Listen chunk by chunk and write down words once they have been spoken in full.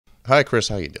Hi, Chris.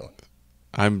 How you doing?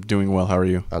 I'm doing well. How are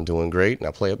you? I'm doing great.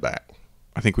 Now play it back.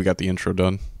 I think we got the intro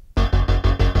done.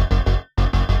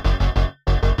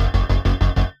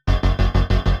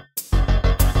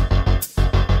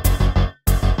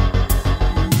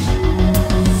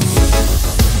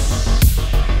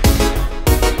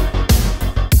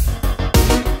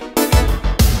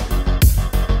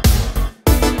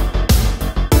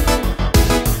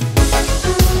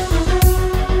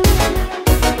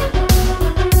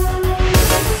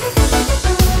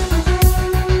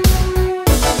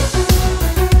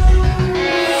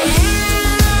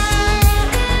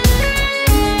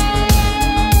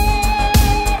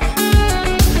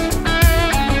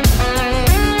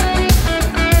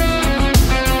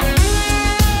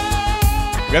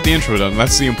 We got the intro done.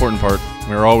 That's the important part.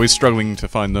 We're always struggling to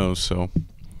find those, so.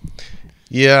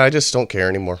 Yeah, I just don't care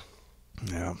anymore.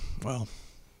 Yeah, well,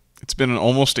 it's been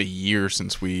almost a year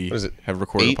since we have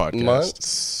recorded a podcast. 8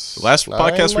 months? The last 9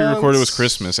 podcast we recorded was months?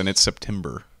 Christmas, and it's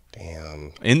September.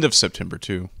 Damn. End of September,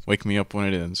 too. Wake me up when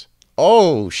it ends.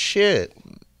 Oh, shit.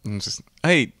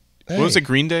 Hey, what was it,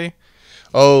 Green Day?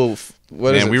 Oh,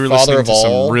 what is it? We were Father listening of to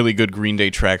all? some really good Green Day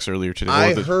tracks earlier today.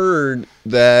 I heard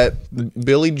that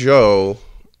Billy Joe,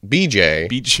 BJ.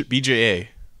 BJA.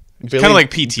 Kind of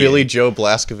like PTA. Billy Joe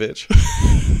Blaskovich.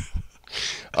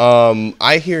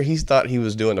 I hear he thought he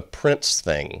was doing a Prince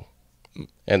thing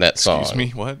in that song. Excuse me,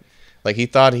 what? Like he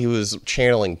thought he was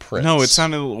channeling Prince. No, it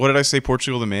sounded, what did I say,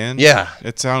 Portugal the Man? Yeah.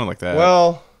 It sounded like that.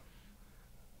 Well,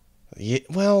 yeah,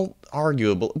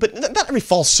 arguable. But not every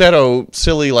falsetto,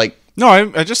 silly, like... No,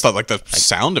 I just thought like the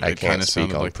sound of it kind of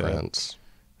sounded like Prince.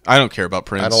 that. I don't care about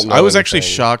Prince. I don't know I was actually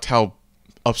anything. shocked how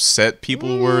upset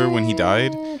people were when he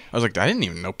died. I was like, I didn't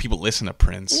even know people listen to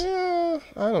Prince. Yeah,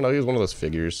 I don't know. He was one of those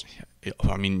figures.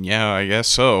 I mean, yeah, I guess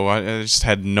so. It just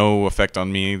had no effect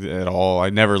on me at all. I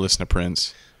never listened to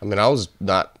Prince. I mean, I was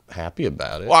not happy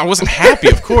about it. Well, I wasn't happy,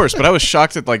 of course, but I was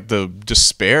shocked at like the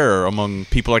despair among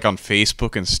people like on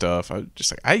Facebook and stuff. I was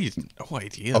just like, I had no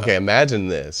idea. Okay, imagine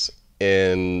this.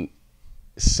 In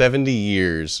 70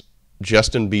 years,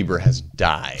 Justin Bieber has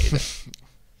died.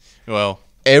 Well,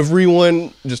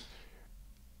 Everyone just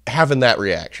having that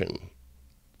reaction.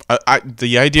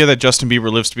 the idea that Justin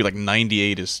Bieber lives to be like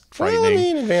 98 is frightening. Well, I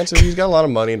mean, advances. He's got a lot of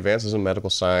money. Advances in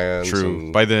medical science. True.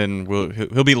 And, By then,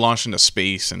 he'll be launched into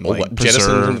space and like jettisoned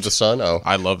preserved. into the sun. Oh,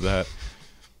 I love that.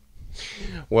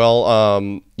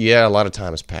 well, yeah, a lot of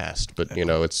time has passed, but you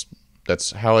know,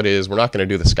 that's how it is. We're not going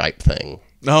to do the Skype thing.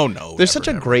 No. There's such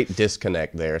a great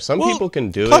disconnect there. Some people can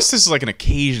do plus, it. this is like an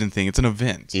occasion thing. It's an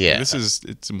event. Yeah.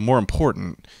 It's more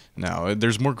important now.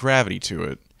 There's more gravity to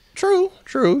it. True.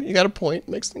 You got a point. It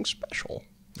makes things special.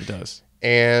 It does.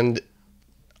 And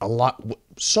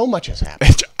so much has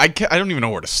happened. I don't even know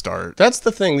where to start. That's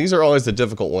the thing. These are always the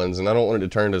difficult ones, and I don't want it to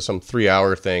turn into some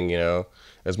 3-hour thing, you know,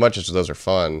 as much as those are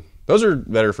fun. Those are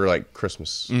better for like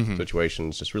Christmas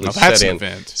situations. Just really that's an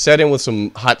event. Set in with some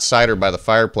hot cider by the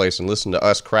fireplace and listen to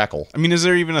us crackle. I mean, is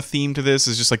there even a theme to this?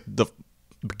 Is just like the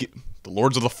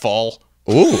Lords of the Fall?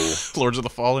 Ooh. Lords of the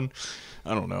Fallen?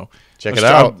 I don't know. Check it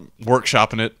out.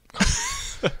 Workshopping it.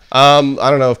 I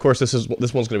don't know. Of course, this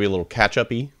one's going to be a little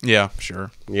catch-up-y. Yeah,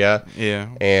 sure. Yeah.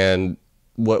 Yeah. And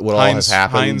what all has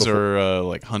happened? Heinz or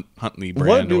like Huntley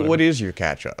brand. What is your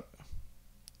catch-up?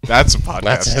 That's a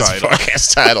podcast title.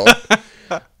 Podcast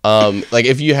title. Like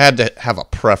if you had to have a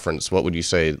preference, what would you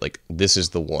say? Like this is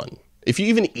the one. If you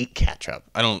even eat ketchup,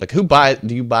 I don't. Like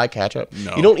do you buy ketchup?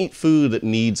 No. You don't eat food that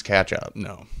needs ketchup.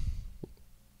 No.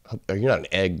 You're not an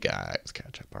egg guy with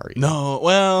ketchup, are you? No.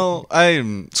 Well,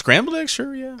 I'm scrambled eggs.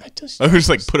 Sure, yeah. I just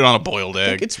like put it on a boiled I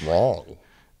think egg. it's wrong.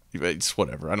 It's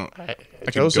whatever. I don't.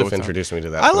 Joseph introduced me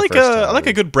to that. I for like the first time. I like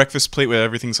a good breakfast plate where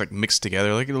everything's like mixed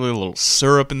together, like a little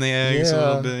syrup in the eggs, a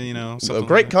little bit, you know. A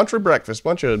great country breakfast.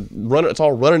 Bunch of it's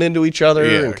all running into each other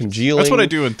and congealing. That's what I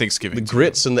do on Thanksgiving. The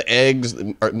grits and the eggs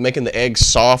are making the eggs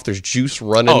soft. There's juice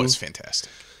running. Oh, it's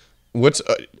fantastic.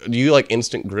 Do you like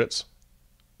instant grits?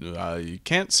 You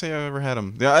can't say I've ever had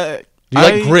them. Do you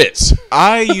like grits?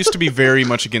 I used to be very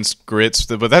much against grits,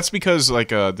 but that's because like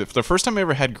the first time I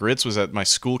ever had grits was at my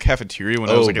school cafeteria when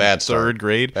I was like in third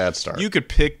grade. Bad start. You could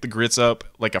pick the grits up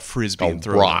like a frisbee and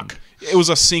throw rock. them. It was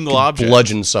a single object.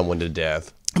 Bludgeon someone to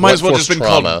death. It might as well just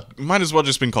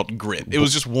been called grit. It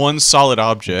was just one solid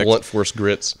object. Blunt force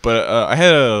grits. But I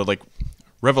had a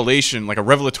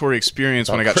revelatory experience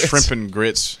when I got shrimp and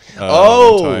grits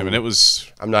one time, and it was.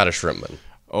 I'm not a shrimpman.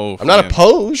 Oh, I'm not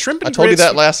opposed. Shrimp and I told you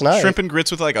that last night. Shrimp and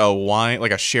grits with like a wine,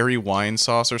 like a sherry wine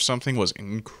sauce or something, was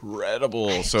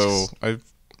incredible. So I've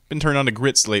been turned on to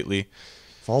grits lately.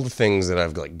 Of all the things that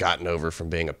I've like gotten over from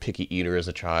being a picky eater as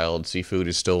a child, seafood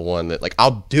is still one that like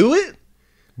I'll do it,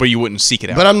 But you wouldn't seek it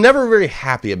out. But I'm never very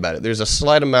happy about it. There's a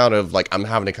slight amount of, like, I'm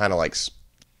having to kind of, like,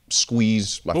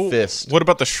 squeeze my fist. What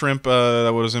about the shrimp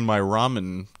that was in my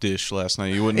ramen dish last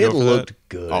night? You wouldn't go for that? It looked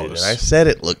good. And I said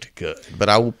it looked good, but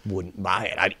I wouldn't buy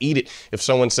it. I'd eat it if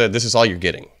someone said, this is all you're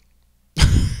getting.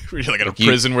 You're like in a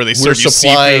prison where they serve you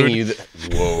seafood.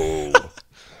 Whoa.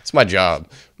 It's my job.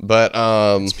 But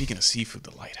speaking of seafood,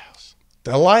 the lighthouse.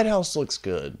 The lighthouse looks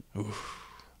good.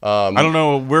 I don't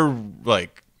know.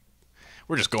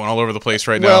 We're just going all over the place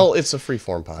right now. Well, it's a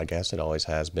freeform podcast. It always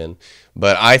has been.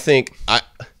 But I think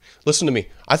listen to me.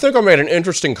 I think I made an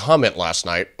interesting comment last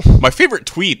night. My favorite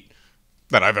tweet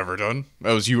that I've ever done.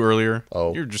 That was you earlier.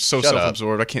 Oh, you're just so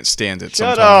self-absorbed. I can't stand it.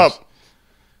 Shut up.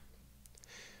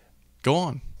 Go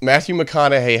on. Matthew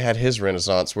McConaughey had his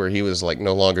renaissance where he was like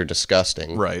no longer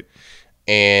disgusting. Right.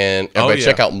 And everybody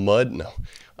check out Mud. No.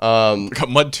 Got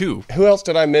Mud too. Who else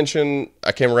did I mention?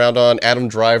 I came around on Adam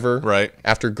Driver. Right.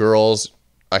 After Girls,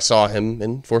 I saw him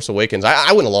in Force Awakens.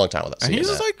 I went a long time without seeing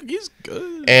that. He's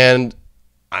good. And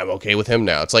I'm okay with him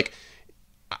now. It's like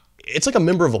a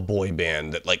member of a boy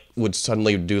band that like would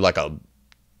suddenly do like a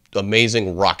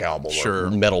amazing rock album or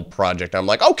metal project. I'm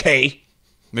like, okay.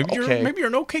 Maybe you're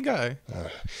an okay guy.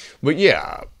 But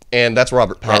yeah. And that's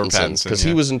Robert Pattinson, because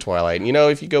he was in Twilight. And, you know,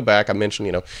 if you go back, I mentioned,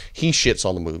 you know, he shits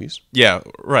on the movies. Yeah,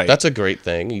 right. That's a great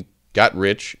thing. He got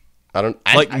rich.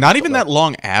 Not even that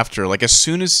long after. Like, as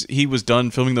soon as he was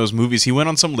done filming those movies, he went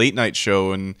on some late night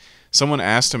show, and someone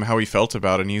asked him how he felt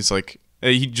about it, and he's like,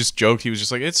 he just joked. He was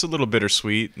just like, it's a little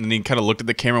bittersweet. And then he kind of looked at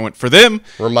the camera and went, for them.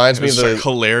 Reminds me of the...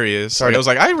 hilarious. I was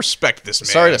like, I respect this man.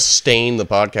 Sorry to stain the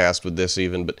podcast with this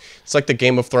even, but it's like the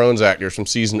Game of Thrones actors from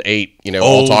season 8, you know,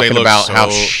 all talking about how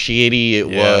shitty it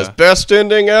was. Best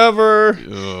ending ever.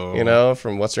 You know,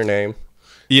 from what's her name?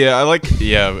 Yeah,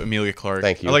 Emilia Clarke.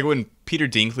 Thank you. I like when Peter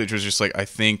Dinklage was just like, I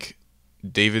think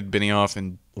David Benioff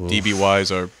and D.B.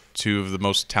 Wise are two of the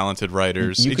most talented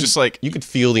writers. You could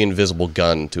feel the invisible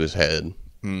gun to his head.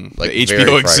 Like the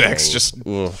HBO execs just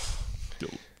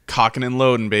cocking and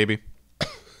loading, baby.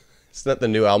 Isn't that the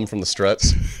new album from the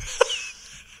Struts?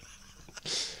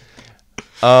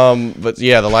 But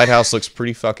yeah, The Lighthouse looks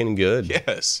pretty fucking good.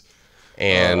 Yes.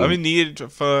 And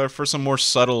needed for some more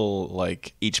subtle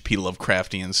like H.P.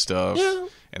 Lovecraftian stuff. Yeah.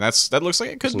 And that looks like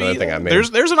it could be. Another thing I made.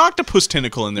 There's an octopus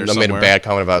tentacle in there somewhere. I made a bad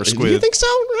comment about it. Do you think so?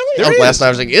 Really? Last night I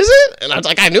was like, is it? And I was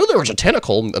like, I knew there was a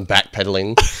tentacle. And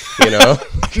backpedaling, you know.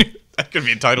 That could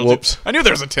be entitled. Whoops. I knew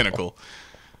there was a tentacle.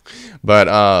 But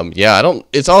yeah, I don't.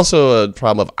 It's also a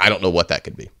problem of I don't know what that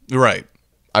could be. Right.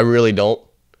 I really don't.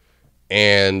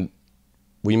 And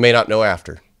we may not know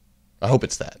after. I hope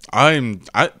it's that. I'm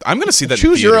going to see that.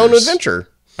 Choose your own adventure.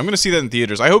 I'm going to see that in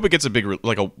theaters. I hope it gets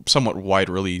a somewhat wide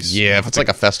release. Yeah, if it's like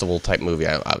a festival type movie.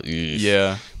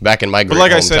 Yeah. Back in my great But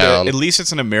like hometown. I said, at least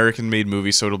it's an American-made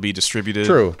movie, so it'll be distributed.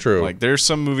 True. Like there's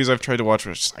some movies I've tried to watch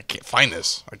where I can't find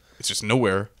this. It's just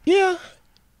nowhere. Yeah.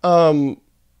 Well,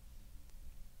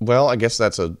 I guess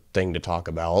that's a thing to talk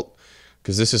about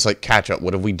because this is like catch up.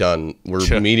 What have we done?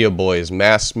 We're media boys,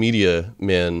 mass media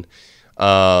men.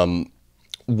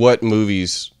 What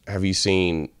movies have you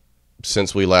seen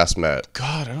since we last met?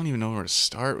 God, I don't even know where to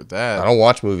start with that. I don't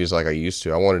watch movies like I used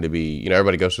to. I wanted to be, you know,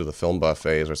 everybody goes through the film buff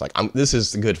phase where it's like, this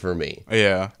is good for me.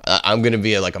 Yeah. I'm going to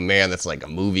be like a man that's like a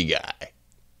movie guy.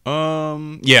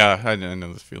 Yeah, I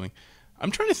know this feeling.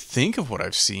 I'm trying to think of what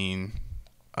I've seen.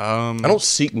 I don't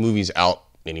seek movies out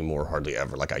anymore hardly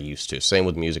ever like I used to. Same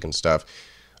with music and stuff.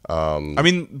 I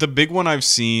mean, the big one I've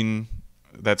seen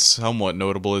that's somewhat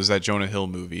notable is that Jonah Hill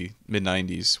movie,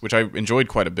 mid-90s, which I enjoyed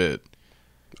quite a bit.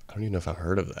 I don't even know if I've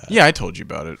heard of that. Yeah, I told you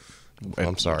about it.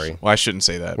 I'm sorry. Well, I shouldn't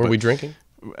say that. Were we drinking?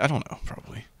 I don't know,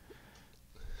 probably.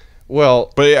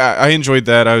 Well, but yeah, I enjoyed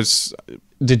that.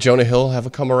 Did Jonah Hill have a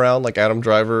come around like Adam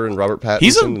Driver and Robert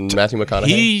Pattinson and Matthew McConaughey?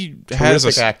 He has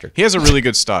an actor. He has a really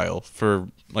good style for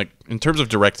like in terms of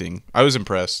directing. I was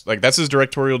impressed. Like that's his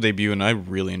directorial debut, and I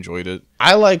really enjoyed it.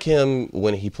 I like him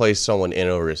when he plays someone in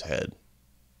over his head,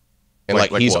 and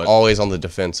like he's always on the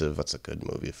defensive. That's a good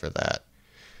movie for that.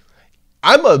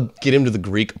 I'm a get him to the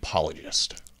Greek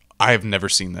apologist. I have never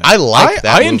seen that. I like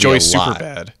that. I enjoy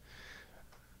Superbad.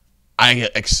 I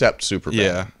accept Superbad.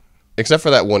 Yeah. Except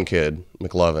for that one kid,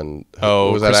 McLovin.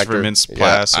 Oh, was that actor?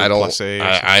 Mintz-Plasse.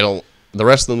 Yeah, I don't. The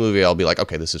rest of the movie, I'll be like,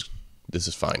 okay, this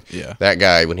is fine. Yeah. That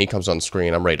guy, when he comes on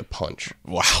screen, I'm ready to punch.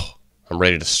 Wow. I'm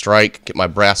ready to strike, get my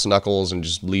brass knuckles, and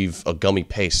just leave a gummy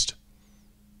paste.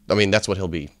 I mean, that's what he'll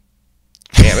be.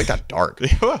 Damn, it got dark.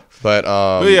 But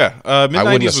yeah, I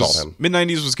wouldn't assault him.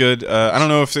 Mid-90s was good. I don't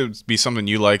know if it would be something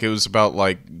you like. It was about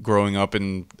like growing up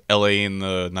in LA in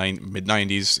the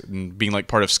mid-90s and being like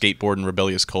part of skateboard and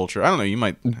rebellious culture. I don't know, you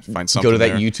might find something. Go to that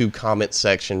there. YouTube comment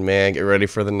section, man. Get ready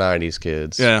for the 90s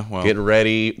kids. Yeah, well. Get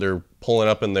ready. They're pulling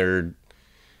up in their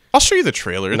I'll show you the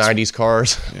trailer. 90s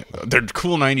cars. Yeah, they're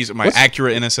cool 90s. My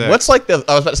Acura NSX. What's like I was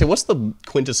about to say, what's the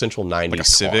quintessential 90s like a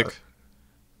Civic? car?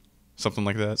 Something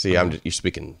like that. See, you're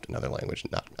speaking another language.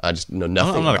 I just know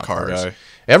nothing. I'm not about a car cars. guy.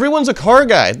 Everyone's a car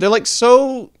guy. They're like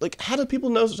how do people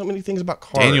know so many things about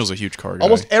cars? Daniel's a huge car guy.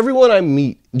 Almost everyone I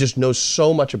meet just knows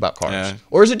so much about cars. Yeah.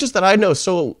 Or is it just that I know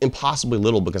so impossibly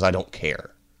little because I don't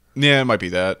care? Yeah, it might be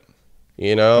that.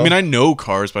 You know? I mean, I know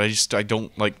cars, but I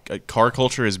don't like car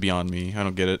culture is beyond me. I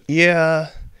don't get it. Yeah.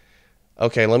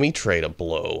 Okay, let me trade a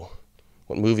blow.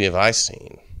 What movie have I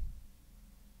seen?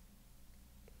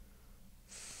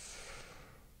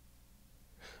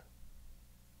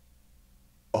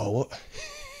 Oh,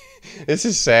 this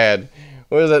is sad.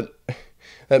 What was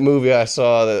that movie I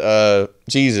saw that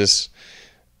Jesus.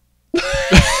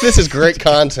 This is great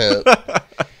content.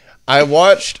 I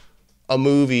watched a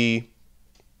movie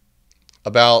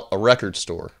about a record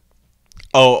store.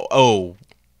 Oh,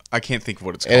 I can't think of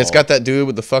what it's called. And it's got that dude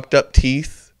with the fucked up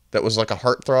teeth that was like a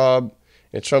heartthrob.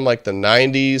 It's from like the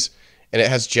 90s, and it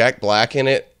has Jack Black in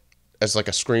it as like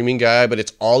a screaming guy, but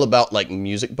it's all about like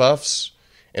music buffs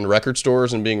and record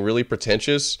stores and being really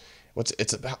pretentious. What's a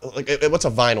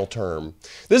vinyl term?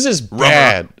 This is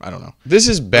bad. I don't know. This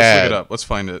is bad. Let's look it up. Let's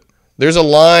find it. There's a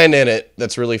line in it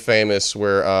that's really famous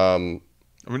where I'm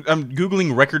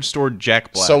Googling record store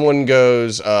Jack Black. someone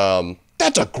goes,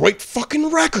 that's a great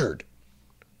fucking record.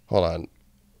 Hold on.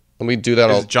 Let me do that.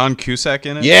 Is John Cusack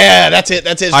in it? Yeah, that's it.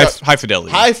 That's it. High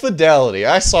Fidelity. High Fidelity.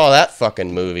 I saw that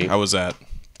fucking movie. How was that?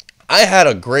 I had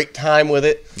a great time with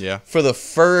it. Yeah. For the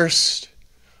first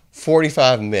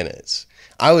 45 minutes.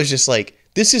 I was just like,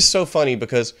 this is so funny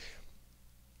because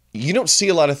you don't see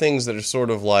a lot of things that are sort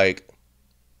of like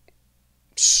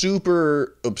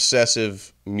super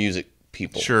obsessive music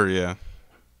people. Sure, yeah.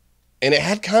 And it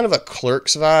had kind of a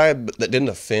Clerks vibe, but that didn't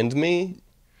offend me.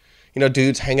 You know,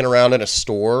 dudes hanging around in a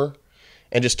store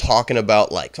and just talking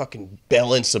about like fucking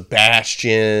Belle and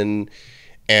Sebastian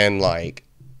and like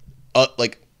not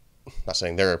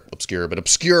saying they're obscure, but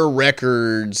obscure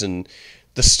records and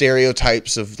the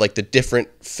stereotypes of like the different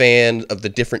fan of the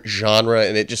different genre.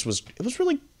 And it was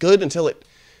really good until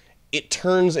it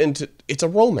turns into, it's a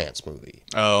romance movie.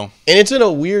 Oh. And it's in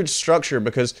a weird structure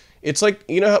because it's like,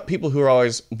 you know how people who are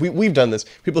always, we've done this,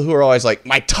 people who are always like,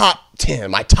 my top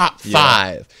 10, my top 5.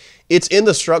 Yeah. It's in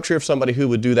the structure of somebody who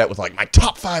would do that with like my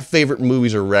top 5 favorite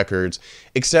movies or records,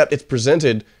 except it's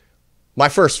presented my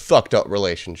first fucked up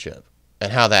relationship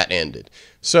and how that ended.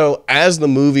 So as the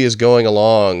movie is going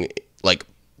along, like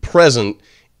present,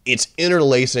 it's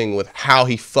interlacing with how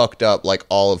he fucked up like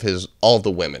all of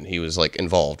the women he was like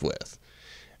involved with.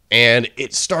 And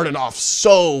it started off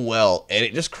so well, and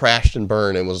it just crashed and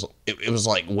burned, and it was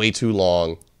like way too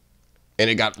long, and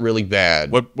it got really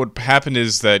bad. What happened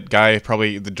is that guy,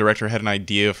 probably the director, had an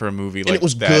idea for a movie like it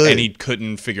was that, good. And he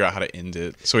couldn't figure out how to end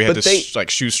it, so he had to like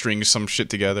shoestring some shit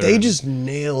together. They just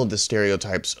nailed the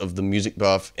stereotypes of the music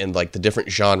buff and like the different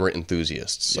genre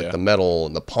enthusiasts, like the metal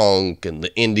and the punk and the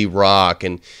indie rock,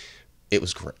 and it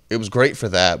was great. It was great for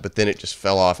that, but then it just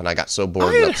fell off, and I got so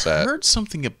bored and upset. I heard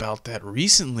something about that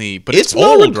recently, but it's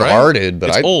old, regarded, right? but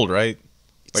it's old, right?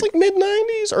 It's like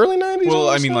mid-90s, early 90s. Well,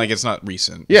 I mean, like it's not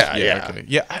recent. Yeah. Okay.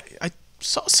 Yeah, I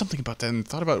saw something about that and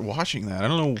thought about watching that. I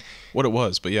don't know what it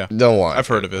was, but yeah. Don't watch I've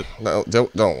heard of it. No,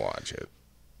 don't watch it.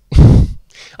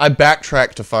 I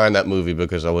backtracked to find that movie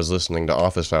because I was listening to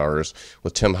Office Hours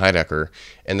with Tim Heidecker,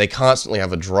 and they constantly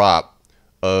have a drop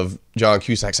of John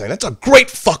Cusack saying, that's a great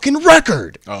fucking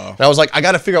record. And I was like, I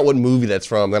got to figure out what movie that's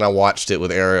from. Then I watched it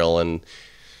with Ariel, and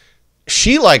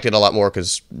she liked it a lot more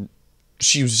because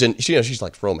she's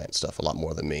liked romance stuff a lot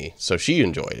more than me. So she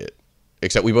enjoyed it,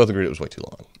 except we both agreed it was way too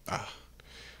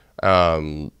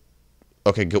long.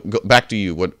 Okay, go back to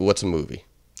you. What's a movie?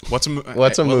 What's a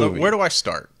movie? Where do I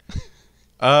start?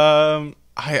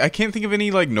 I can't think of any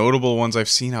like notable ones I've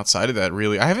seen outside of that.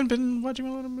 Really, I haven't been watching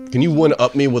a lot of movies. Can you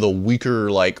one-up me with a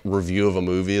weaker like review of a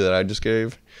movie that I just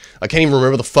gave? I can't even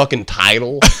remember the fucking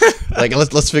title. Like,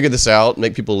 let's figure this out.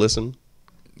 Make people listen.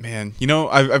 Man, you know,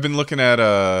 I've been looking at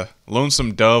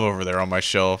Lonesome Dove over there on my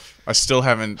shelf. I still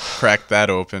haven't cracked that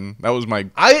open. That was my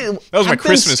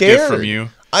Christmas gift from you.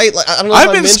 I don't know.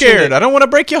 I've been scared. I don't want to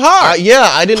break your heart. Yeah,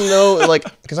 I didn't know, like,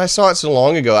 because I saw it so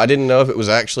long ago. I didn't know if it was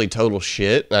actually total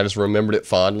shit. And I just remembered it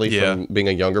fondly from being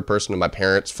a younger person and my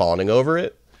parents fawning over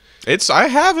it. I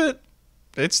have it.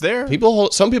 It's there.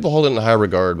 Some people hold it in high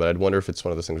regard, but I'd wonder if it's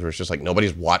one of those things where it's just like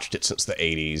nobody's watched it since the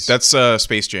 80s. That's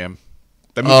Space Jam.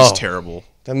 That movie's terrible.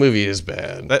 That movie is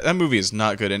bad. That movie is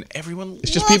not good, and everyone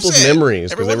It's just people's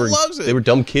memories because they were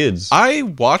dumb kids. I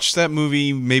watched that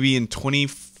movie maybe in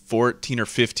 2014 or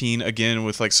 15 again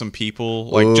with like some people.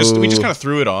 Like we just kind of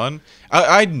threw it on.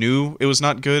 I knew it was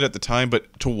not good at the time,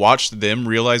 but to watch them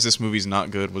realize this movie's not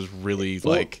good was really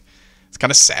like it's kind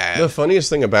of sad. The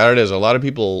funniest thing about it is a lot of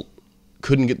people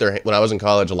couldn't get when I was in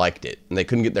college liked it, and they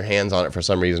couldn't get their hands on it for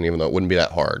some reason, even though it wouldn't be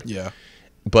that hard. Yeah,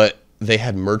 but they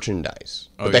had merchandise,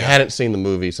 but they hadn't seen the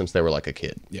movie since they were like a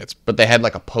kid. Yeah, but they had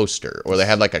like a poster or they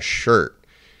had like a shirt.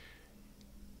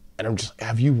 And I'm just,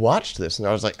 have you watched this? And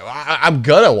I was like, I'm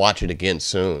gonna watch it again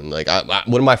soon. Like,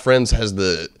 one of my friends has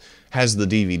the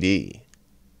DVD.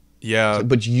 Yeah,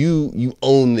 but you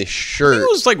own this shirt. It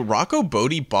was like Rocco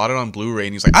Bodie bought it on Blu-ray,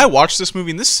 and he's like, I watched this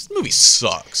movie, and this movie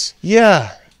sucks.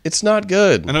 Yeah. It's not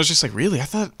good. And I was just like, really? I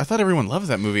thought everyone loved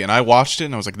that movie. And I watched it,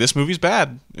 and I was like, this movie's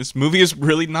bad. This movie is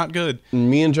really not good.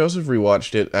 Me and Joseph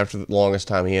rewatched it after the longest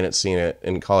time he hadn't seen it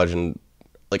in college, and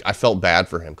like I felt bad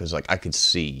for him because like I could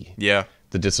see the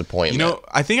disappointment. You know,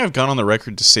 I think I've gone on the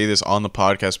record to say this on the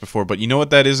podcast before, but you know what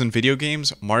that is in video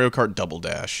games? Mario Kart Double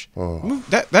Dash. Oh.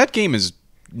 That game is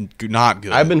not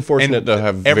good. I've been fortunate to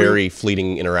have very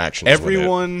fleeting interactions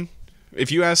everyone with it. If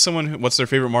you ask someone what's their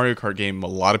favorite Mario Kart game, a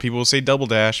lot of people will say Double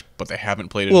Dash, but they haven't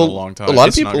played it in a long time. A lot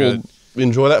of people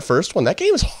enjoy that first one. That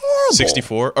game is horrible.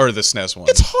 64 or the SNES one.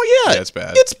 It's yeah, it's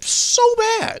bad. It's so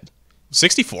bad.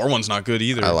 64 one's not good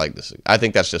either. I like this. I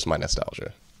think that's just my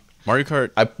nostalgia. Mario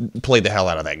Kart. I played the hell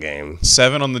out of that game.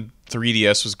 7 on the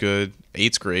 3DS was good.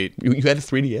 8's great. You had a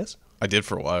 3DS? I did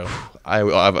for a while. I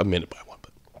meant to buy one,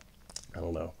 but I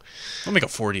don't know. I'll make a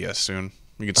 4DS soon.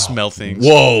 You can smell things.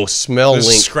 Whoa, smell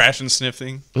Link. Scratch and sniff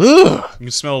thing. Ugh. You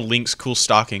can smell Link's cool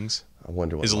stockings. I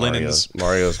wonder what his linens.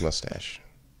 Mario's mustache.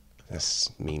 That's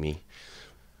Mimi.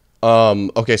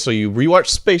 Okay, so you rewatched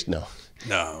Space? No,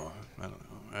 I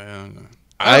don't know.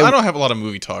 I don't have a lot of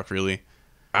movie talk really.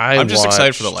 I'm just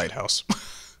excited for The Lighthouse.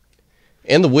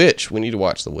 And The Witch. We need to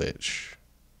watch The Witch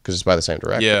because it's by the same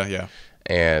director. Yeah.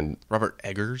 And Robert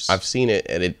Eggers. I've seen it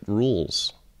and it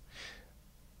rules.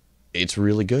 It's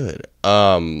really good.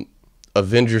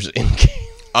 Avengers Endgame.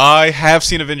 I have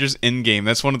seen Avengers Endgame.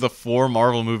 That's one of the 4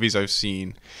 Marvel movies I've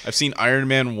seen. I've seen Iron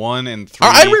Man 1 and 3.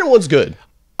 Iron Man 1's good.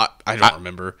 I don't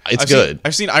remember. It's good.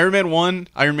 I've seen Iron Man 1,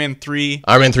 Iron Man 3.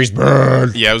 Iron Man 3's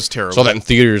bad. Yeah, it was terrible. Saw that in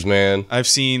theaters, man. I've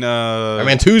seen Iron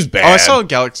Man 2's bad. Oh, I saw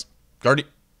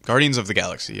Guardians of the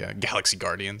Galaxy. Yeah, Galaxy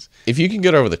Guardians. If you can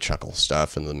get over the chuckle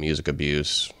stuff and the music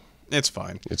abuse, it's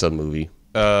fine. It's a movie.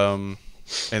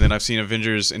 And then I've seen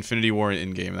Avengers Infinity War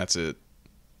and Endgame. That's it.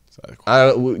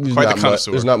 Quite the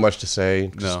connoisseur. There's not much to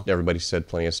say. No. Everybody said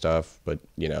plenty of stuff, but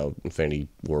you know, Infinity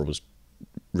War was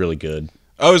really good.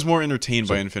 I was more entertained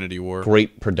by Infinity War.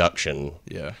 Great production.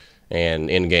 Yeah. And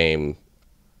Endgame,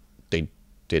 they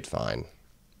did fine.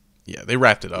 Yeah, they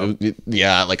wrapped it up.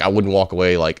 Yeah, like I wouldn't walk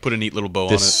away like put a neat little bow on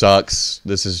it. This sucks.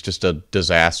 This is just a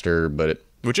disaster, but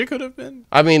which it could have been.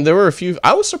 I mean, there were a few.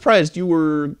 I was surprised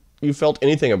you felt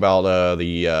anything about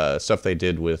the stuff they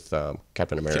did with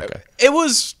Captain America. Yeah, it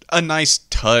was a nice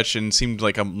touch and seemed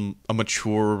like a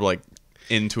mature like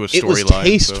into a storyline. It was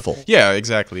tasteful. So, yeah,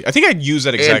 exactly. I think I'd use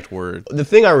that exact word. The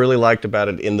thing I really liked about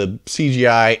it in the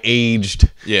CGI aged.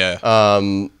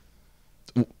 Yeah.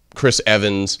 Chris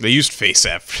Evans. They used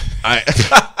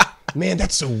FaceApp. Man,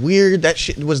 that's so weird. That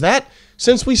shit was that.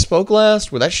 Since we spoke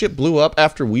last, where that shit blew up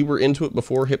after we were into it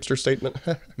before Hipster Statement.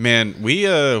 Man, we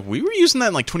were using that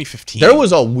in like 2015. There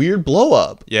was a weird blow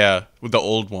up. Yeah, with the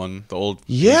old one,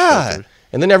 Yeah,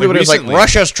 and then everybody was like,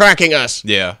 "Russia's tracking us."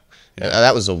 Yeah.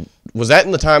 That was that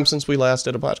in the time since we last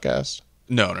did a podcast?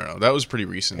 No. That was pretty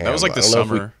recent. Damn, that was like the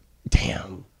summer.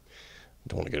 Damn,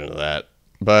 don't want to get into that.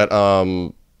 But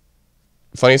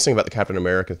funniest thing about the Captain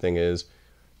America thing is,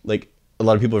 like, a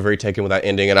lot of people are very taken with that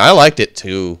ending, and I liked it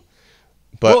too.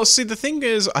 But well, see, the thing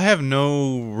is, I have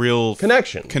no real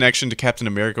connection to Captain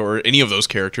America or any of those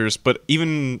characters. But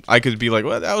even I could be like,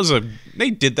 well,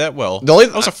 they did that well.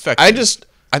 That was effective.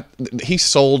 He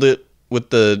sold it with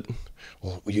the.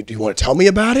 Well, do you want to tell me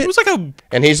about it? It was like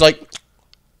and he's like,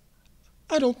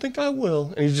 I don't think I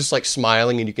will. And he's just like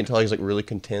smiling, and you can tell he's like really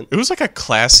content. It was like a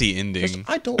classy ending.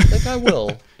 I don't think I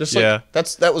will. Just like,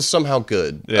 that was somehow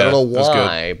good. Yeah, I don't know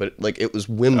why, but like it was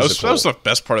whimsical. That was the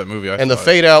best part of the movie. I thought. The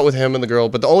fade out with him and the girl.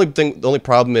 But the only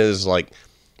problem is like,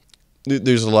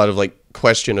 there's a lot of like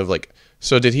question of like,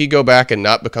 so did he go back and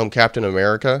not become Captain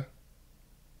America?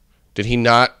 Did he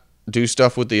not do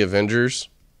stuff with the Avengers?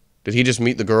 Did he just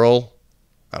meet the girl?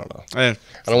 I don't know. I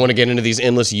don't want to get into these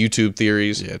endless YouTube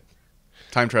theories. Yeah.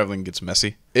 Time traveling gets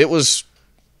messy. It was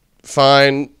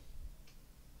fine.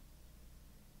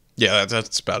 Yeah,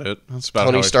 that's about it. That's about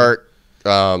Tony Stark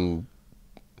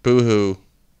Boo-hoo.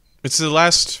 It's the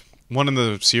last one in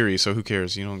the series, so who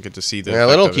cares? You don't get to see the. Yeah,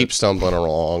 they'll keep stumbling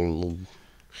along.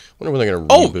 Wonder when they're gonna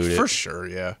reboot it. Oh, for sure,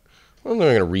 yeah. When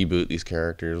they're gonna reboot these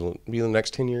characters? Will it be in the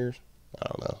next 10 years? I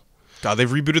don't know. God, they've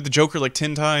rebooted the Joker like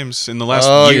 10 times in the last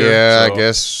year. Oh yeah, so. I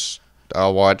guess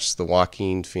I'll watch the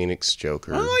Joaquin Phoenix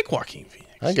Joker. I like Joaquin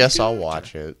Phoenix. I guess I'll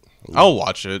watch it. I'll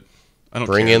watch it. I don't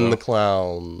Bring care, in though. the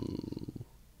clown.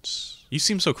 You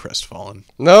seem so crestfallen.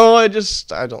 No, I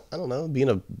don't know. Being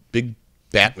a big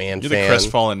Batman You're fan. the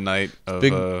crestfallen knight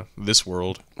of this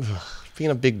world. Being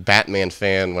a big Batman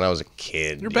fan when I was a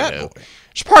kid. You're Batboy.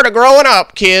 It's part of growing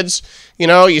up, kids. You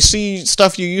know, you see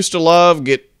stuff you used to love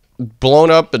get blown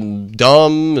up and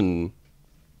dumb, and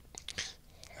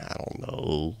I don't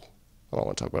know. I don't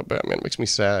want to talk about Batman. It makes me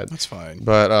sad. That's fine.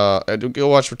 But go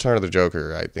watch Return of the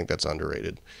Joker. I think that's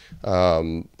underrated.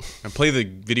 And play the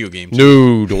video game.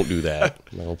 No, don't do that.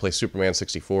 I'll play Superman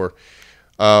 64.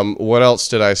 What else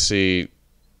did I see?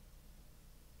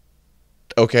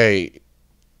 Okay,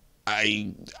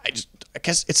 I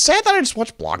guess it's sad that I just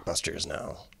watch blockbusters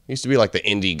now. I used to be like the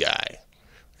indie guy.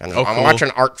 And I'm cool.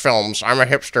 watching art films. I'm a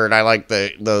hipster, and I like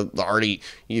the arty.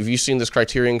 Have you seen this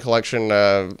Criterion Collection?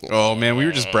 Oh man, we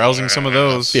were just browsing some of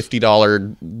those.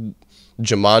 $50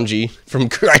 Jumanji from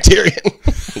Criterion.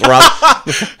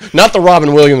 Not the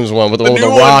Robin Williams one, but the one with The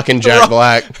Rock and Jack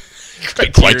Black.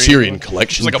 Criterion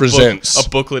Collection like presents a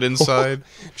booklet inside.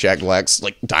 Jack Black's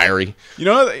like diary. You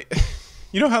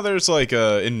know how there's like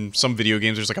in some video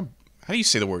games there's like a, how do you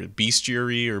say the word,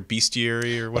 bestiary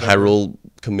or whatever? Hyrule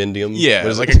Compendium. Yeah,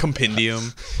 it's like a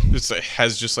compendium. It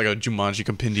has just like a Jumanji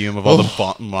compendium of all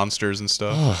the monsters and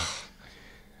stuff.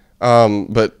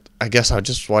 But I guess I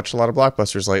just watched a lot of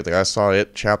blockbusters lately. I saw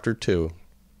It Chapter 2.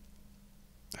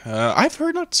 I've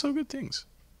heard not so good things.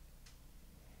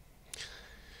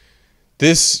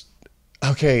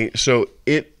 So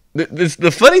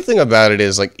the funny thing about it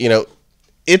is, like, you know,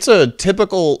 it's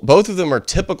both of them are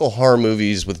typical horror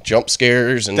movies with jump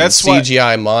scares and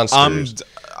CGI monsters.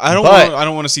 I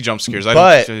don't want to see jump scares.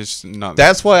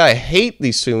 That's why I hate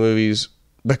these two movies,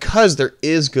 because there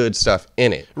is good stuff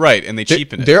in it. Right, and they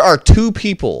cheapen it. There are two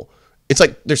people. It's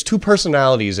like there's two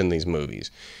personalities in these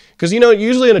movies. Because, you know,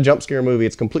 usually in a jump scare movie,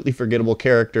 it's completely forgettable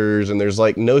characters, and there's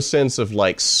like no sense of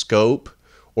like scope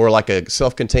or like a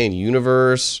self-contained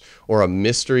universe or a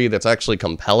mystery that's actually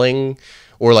compelling,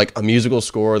 or like a musical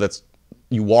score that's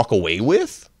you walk away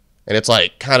with, and it's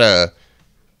like kind of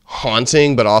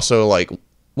haunting but also like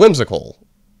whimsical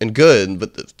and good.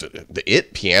 But the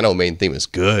It piano main theme is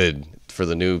good for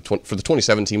the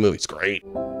 2017 movie. It's great.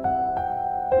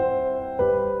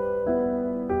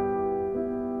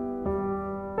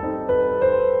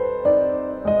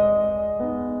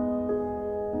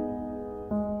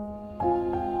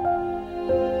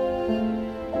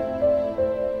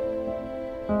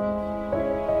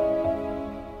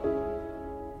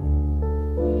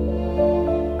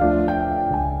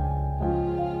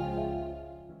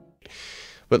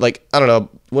 But like, I don't know,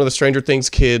 one of the Stranger Things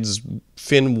kids,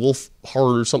 Finn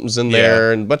Wolfhard or something's in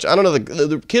there, and I don't know,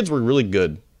 the kids were really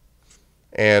good,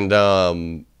 and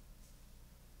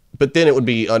but then it would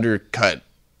be undercut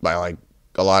by like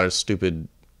a lot of stupid.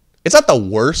 It's not the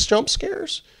worst jump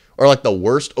scares or like the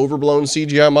worst overblown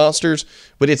CGI monsters,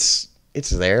 but it's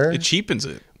there. It cheapens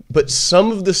it. But some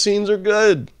of the scenes are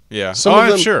good. Yeah. Some of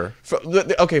them, I'm sure.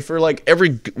 For like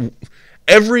every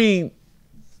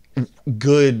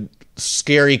good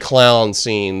scary clown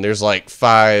scene, there's like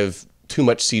 5 too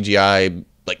much CGI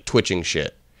like twitching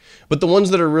shit. But the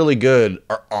ones that are really good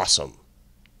are awesome.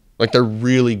 Like, they're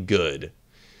really good.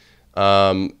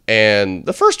 And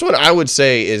the first one I would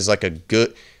say is like a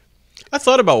good. I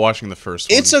thought about watching the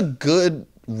first one. It's a good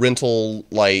rental,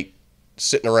 like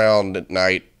sitting around at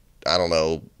night. I don't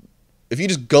know, if you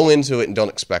just go into it and don't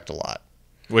expect a lot.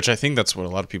 Which I think that's what a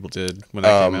lot of people did when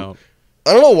that came out.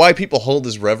 I don't know why people hold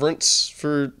this reverence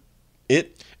for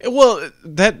it. Well,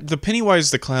 the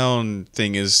Pennywise the Clown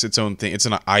thing is its own thing. It's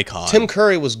an icon. Tim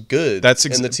Curry was good. In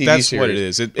the TV that's series. what it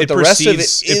is. It the rest of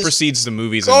it precedes the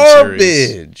movies garbage.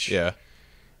 and series. Yeah,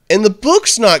 and the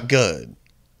book's not good.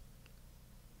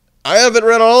 I haven't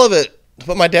read all of it,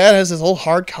 but my dad has this whole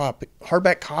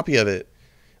hardback copy of it.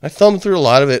 I thumbed through a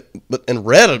lot of it, and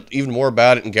read even more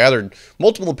about it, and gathered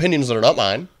multiple opinions that are not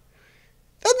mine.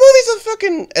 That movie's a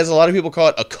fucking, as a lot of people call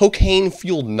it, a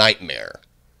cocaine-fueled nightmare.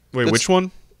 Wait, which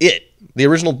one? It, the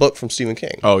original book from Stephen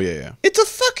King. Oh, yeah. It's a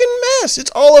fucking mess.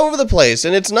 It's all over the place,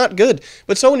 and it's not good.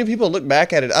 But so many people look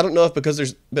back at it. I don't know if because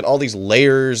there's been all these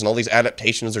layers and all these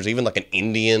adaptations. There's even like an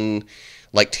Indian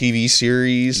like TV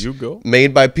series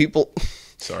made by people.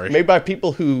 Made by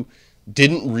people who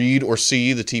didn't read or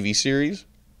see the TV series.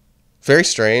 Very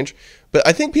strange. But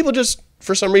I think people just,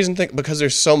 for some reason, think because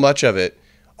there's so much of it,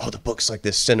 oh, the book's like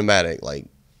this cinematic, like,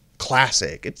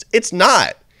 classic. It's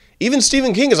not. Even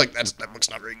Stephen King is like, that book's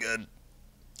not very good.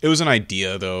 It was an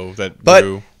idea, though, that But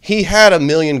grew. he had a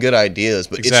million good ideas,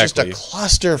 but Exactly. it's just a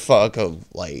clusterfuck of,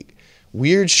 like,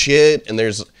 weird shit. And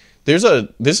this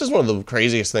is one of the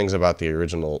craziest things about the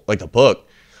original, like, the book.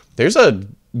 There's a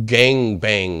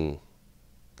gangbang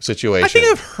situation. I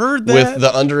think I've heard that. With the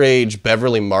underage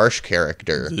Beverly Marsh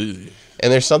character. Ugh.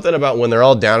 And there's something about when they're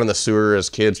all down in the sewer as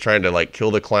kids trying to, like,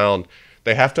 kill the clown,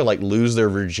 they have to, like, lose their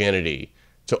virginity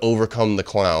to overcome the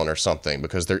clown or something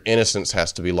because their innocence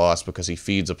has to be lost because he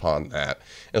feeds upon that.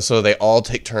 And so they all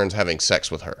take turns having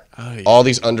sex with her. Oh, yeah. All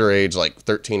these underage, like,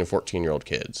 13 and 14-year-old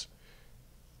kids.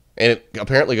 And it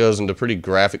apparently goes into pretty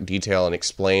graphic detail and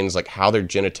explains, like, how their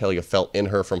genitalia felt in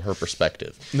her from her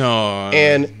perspective. No.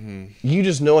 And you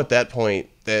just know at that point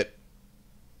that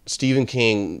Stephen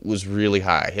King was really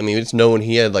high. I mean, it's known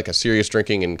he had, like, a serious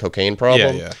drinking and cocaine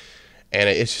problem. Yeah. And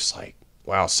it's just like,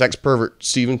 wow, sex pervert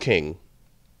Stephen King.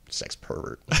 Sex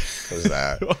pervert. What is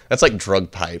that? That's like drug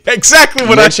pipe. Exactly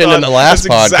what Mentioned I thought. in the last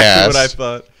That's podcast. Exactly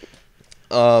what I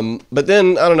thought. But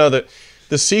then, I don't know,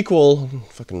 the sequel,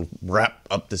 fucking wrap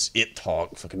up this It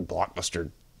talk, fucking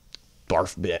blockbuster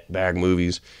barf bag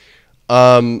movies.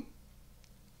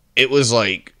 It was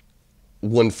like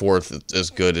 1/4 as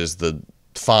good as the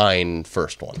fine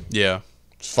first one. Yeah.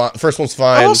 First one's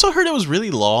fine. I also heard it was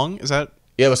really long. Is that?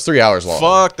 Yeah, it was 3 hours long.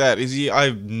 Fuck that.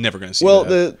 I'm never gonna see Well,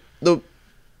 that.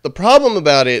 the problem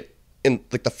about it, in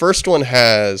like the first one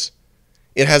has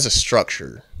a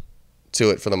structure to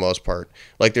it for the most part.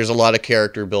 Like there's a lot of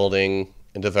character building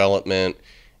and development,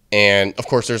 and of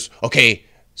course there's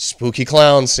spooky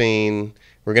clown scene.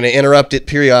 We're gonna interrupt it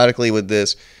periodically with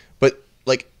this, but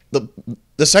like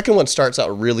the second one starts out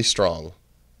really strong,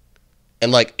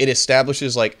 and like it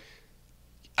establishes like.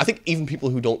 I think even people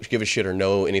who don't give a shit or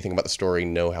know anything about the story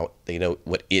know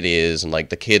what it is, and like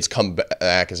the kids come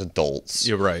back as adults.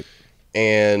 You're right.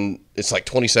 And it's like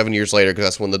 27 years later because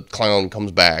that's when the clown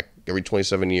comes back every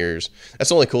 27 years. That's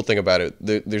the only cool thing about it.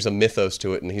 There's a mythos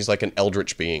to it, and he's like an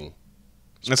eldritch being.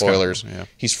 Spoilers. Yeah.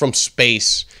 He's from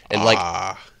space, and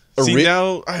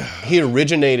he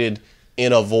originated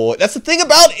in a void. That's the thing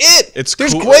about it. There's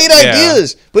cool. great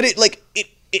ideas, but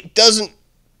it doesn't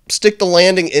stick the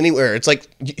landing anywhere. It's like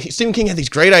Stephen King had these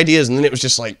great ideas, and then it was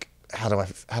just like, how do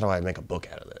I make a book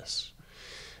out of this?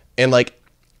 And like,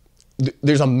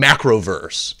 there's a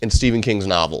macroverse in Stephen King's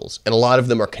novels, and a lot of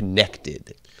them are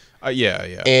connected.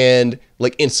 Yeah. And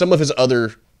like in some of his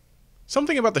other,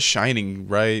 Something about The Shining,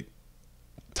 right?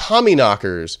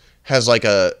 Tommyknockers has like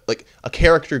a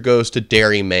character goes to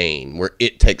Derry, Maine, where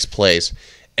it takes place,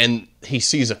 and he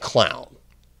sees a clown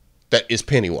that is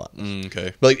Pennywise.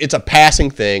 Okay. But like, it's a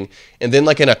passing thing. And then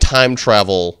like in a time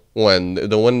travel one,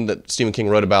 the one that Stephen King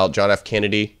wrote about John F.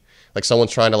 Kennedy, like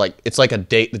someone's trying to like, it's like the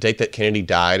date that Kennedy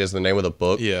died is the name of the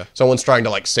book. Yeah. Someone's trying to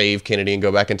like save Kennedy and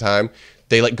go back in time.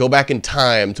 They like go back in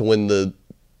time to when the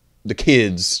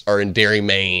kids are in Derry,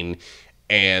 Maine,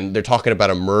 and they're talking about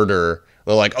a murder.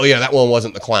 They're like, oh yeah, that one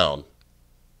wasn't the clown.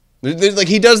 There's like,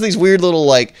 he does these weird little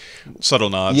like subtle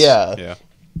nods. Yeah.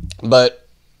 But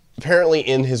apparently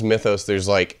in his mythos, there's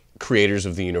like creators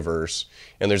of the universe,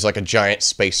 and there's like a giant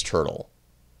space turtle.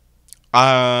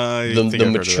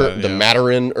 The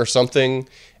Meandering or something,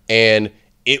 and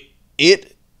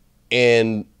it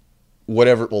and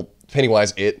whatever. Well,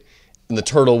 Pennywise, it and the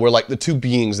turtle were like the two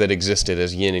beings that existed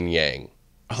as yin and yang.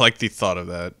 I like the thought of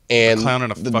that. And a clown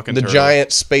and a fucking the turtle.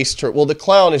 giant space turtle. Well, the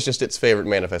clown is just its favorite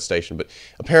manifestation, but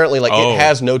apparently, like it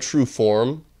has no true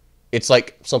form. It's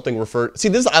like something referred. See,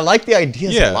 I like the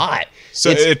ideas a lot. So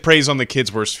it preys on the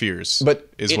kids' worst fears. But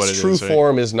is its what it true is, right?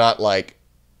 form is not like,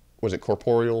 was it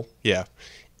corporeal? Yeah.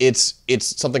 It's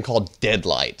something called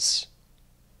deadlights,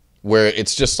 where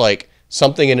it's just like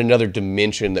something in another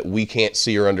dimension that we can't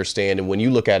see or understand. And when you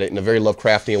look at it in a very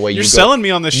Lovecraftian way, You're selling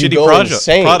me on this shitty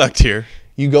product here.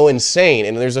 You go insane,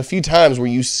 and there's a few times where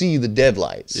you see the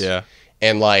deadlights. Yeah.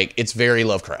 And like it's very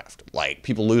Lovecraft. Like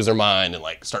people lose their mind and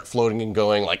like start floating and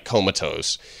going like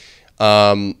comatose.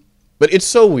 But it's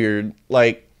so weird.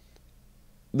 Like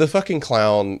the fucking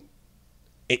clown.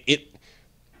 I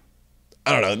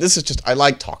don't know. This is just I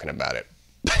like talking about it.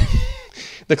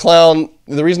 The clown.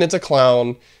 The reason it's a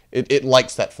clown. It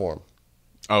likes that form.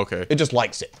 Oh, okay. It just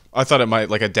likes it. I thought it might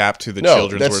like adapt to the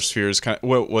children's worst fears. Kind of,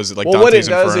 what was it like? Well, Dante's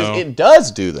what it does Inferno? is it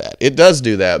does do that. It does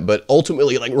do that, but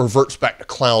ultimately it like reverts back to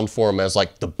clown form as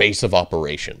like the base of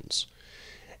operations,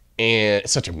 and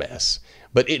it's such a mess.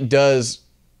 But it does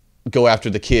go after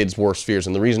the kids' worst fears,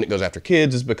 and the reason it goes after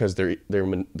kids is because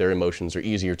their emotions are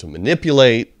easier to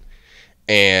manipulate,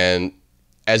 and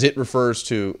as it refers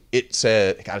to, it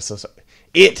said, God, it's so sorry.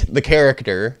 It, the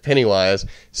character, Pennywise,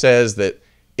 says that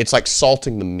it's like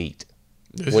salting the meat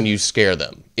when you scare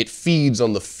them. It feeds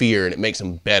on the fear and it makes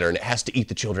them better, and it has to eat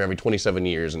the children every 27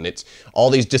 years, and it's all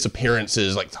these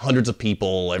disappearances, like hundreds of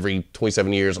people every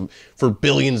 27 years for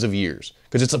billions of years,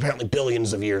 because it's apparently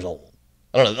billions of years old.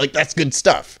 I don't know, like that's good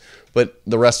stuff, but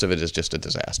the rest of it is just a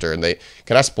disaster. And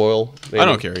can I spoil? I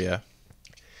don't care, yeah.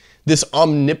 This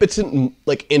omnipotent,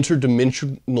 like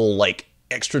interdimensional, like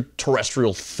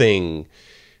extraterrestrial thing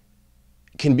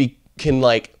can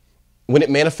like, when it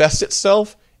manifests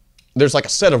itself, there's like a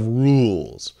set of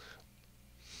rules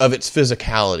of its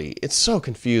physicality. It's so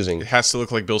confusing. It has to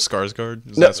look like Bill Skarsgård.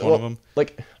 That's one of them.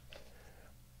 Like,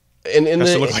 in the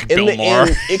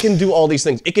end, it can do all these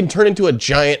things. It can turn into a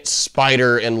giant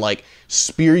spider and like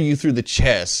spear you through the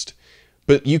chest,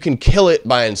 but you can kill it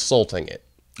by insulting it.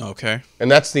 Okay. And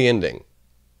that's the ending.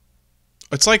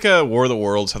 It's like a War of the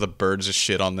Worlds, how the birds just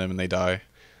shit on them and they die.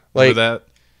 Like Remember that?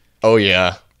 Oh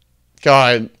yeah,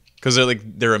 God. Because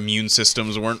their immune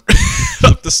systems weren't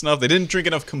up to snuff. They didn't drink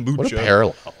enough kombucha. What a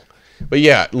parallel. But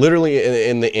yeah, literally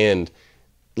in the end,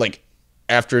 like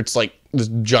after it's like this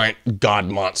giant god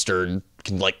monster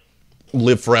can like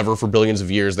live forever for billions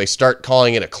of years, they start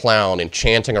calling it a clown and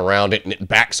chanting around it, and it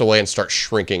backs away and starts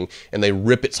shrinking, and they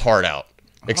rip its heart out.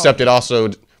 Except it also,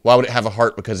 why would it have a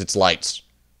heart? Because it's lights.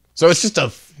 So it's just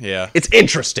it's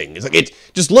interesting. It's like,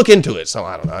 just look into it. So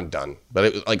I don't know, I'm done. But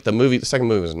it was like the second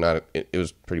movie was not, it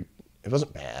was pretty, it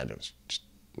wasn't bad. It was just,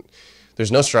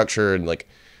 there's no structure, and like,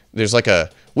 there's like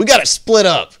we got to split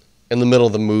up in the middle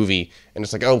of the movie, and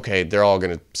it's like, okay, they're all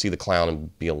going to see the clown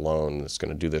and be alone. It's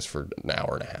going to do this for an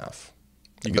hour and a half.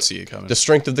 You can see it coming. The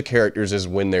strength of the characters is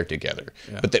when they're together.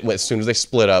 Yeah. But as soon as they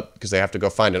split up, because they have to go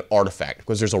find an artifact,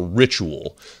 because there's a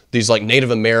ritual, these like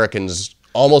Native Americans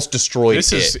almost destroyed it.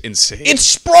 This is insane. It's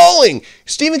sprawling.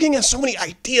 Stephen King has so many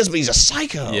ideas, but he's a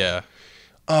psycho. Yeah.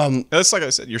 That's like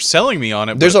I said, you're selling me on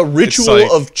it. There's a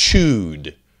ritual of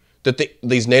chewed that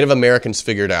these Native Americans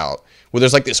figured out, where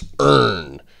there's like this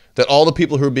urn that all the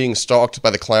people who are being stalked by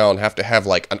the clown have to have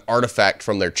like an artifact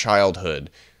from their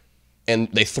childhood. And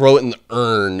they throw it in the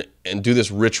urn and do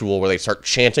this ritual where they start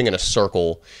chanting in a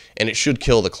circle, and it should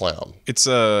kill the clown. It's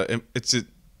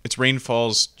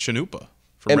Rainfall's Chanupa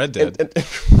from Red Dead.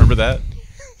 Remember that?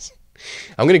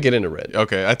 I'm gonna get into Red Dead.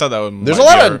 Okay, I thought that would. There's a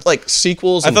lot of like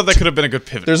sequels. I thought that could have been a good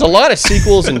pivot. There's a lot of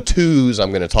sequels and twos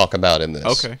I'm gonna talk about in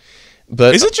this. Okay,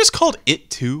 but is it just called It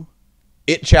 2?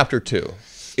 It Chapter 2.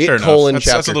 It Fair colon enough.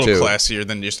 Chapter 2. That's a little classier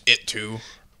than just It 2.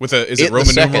 With a is it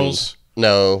Roman numerals?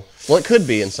 No. Well, it could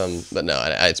be in some, but no.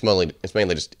 It's mainly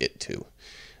just It 2.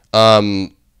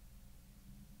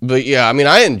 But yeah, I mean,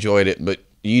 I enjoyed it, but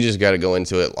you just got to go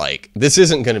into it like this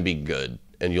isn't going to be good,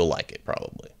 and you'll like it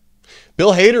probably.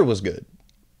 Bill Hader was good.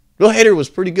 Bill Hader was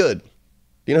pretty good. Do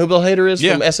you know who Bill Hader is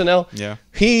from SNL? Yeah.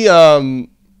 He has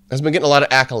been getting a lot of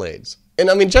accolades. And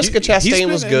I mean, Jessica Chastain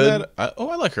was good. I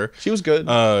like her. She was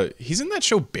good. He's in that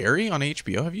show Barry on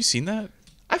HBO. Have you seen that?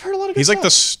 I've heard a lot of good He's stuff.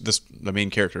 like the main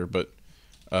character, but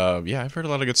yeah, I've heard a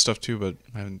lot of good stuff too, but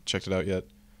I haven't checked it out yet.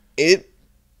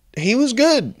 He was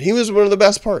good. He was one of the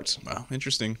best parts. Wow,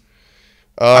 interesting.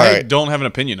 I don't have an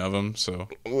opinion of him, so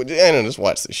I don't just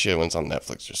watch the shit when it's on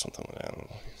Netflix or something like that. I don't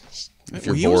know. If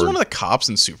you're he bored. was one of the cops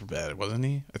in Superbad, wasn't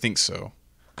he? I think so.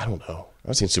 I don't know.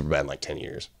 I've seen Superbad in like 10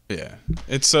 years. Yeah,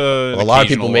 it's a lot of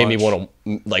people made me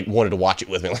wanted to watch it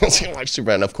with me. Let's watch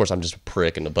Superbad, and of course I'm just a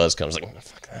prick, and the buzz comes like, oh,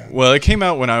 fuck that. Well, it came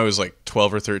out when I was like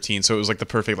 12 or 13, so it was like the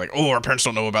perfect like, oh, our parents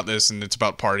don't know about this, and it's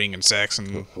about partying and sex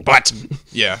and but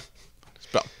yeah, it's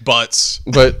about butts.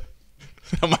 But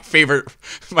my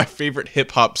favorite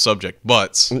hip hop subject,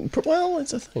 butts. Well,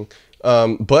 it's a thing.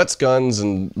 Butts, guns,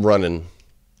 and running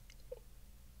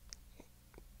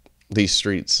these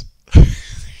streets.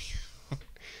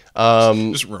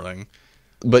 Just running.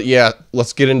 But yeah,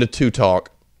 let's get into 2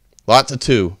 talk. Lots of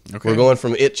 2. Okay. We're going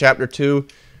from It Chapter 2.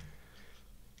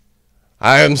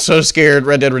 I am so scared.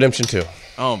 Red Dead Redemption 2.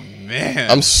 Oh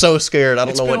man, I'm so scared. I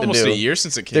don't know what to do. It's been almost a year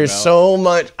since it came out. There's so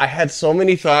much. I had so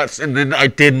many thoughts, and then I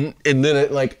didn't, and then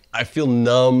I feel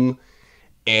numb,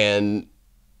 and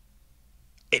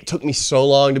it took me so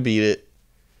long to beat it.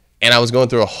 And I was going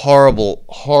through a horrible,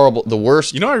 the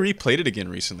worst. You know, I replayed it again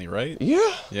recently, right?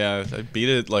 Yeah. Yeah, I beat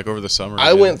it like over the summer.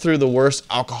 I went through the worst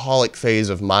alcoholic phase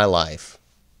of my life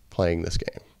playing this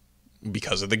game.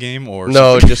 Because of the game, or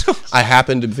no? Just I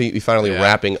happened to be finally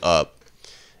wrapping up,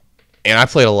 and I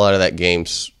played a lot of that game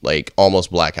like almost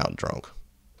blackout drunk.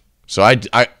 So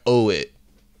I owe it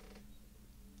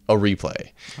a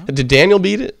replay. Huh? Did Daniel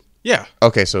beat it? Yeah.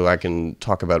 Okay, so I can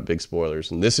talk about big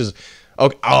spoilers, and this is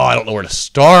Okay. Oh, I don't know where to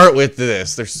start with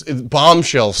this. There's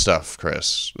bombshell stuff,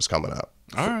 Chris, is coming up.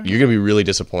 All right. You're going to be really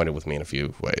disappointed with me in a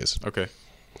few ways. Okay.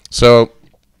 So,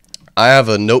 I have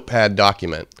a notepad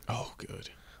document. Oh, good.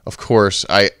 Of course,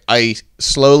 I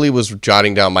slowly was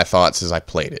jotting down my thoughts as I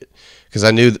played it. Because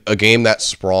I knew a game that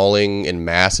sprawling and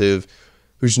massive,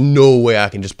 there's no way I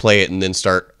can just play it and then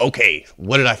start, okay,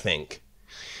 what did I think?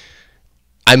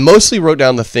 I mostly wrote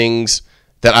down the things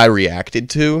that I reacted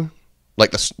to,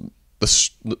 like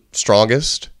the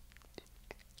strongest.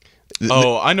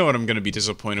 Oh, I know what I'm going to be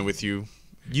disappointed with you.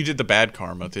 You did the bad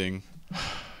karma thing.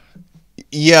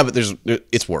 Yeah, but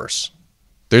it's worse.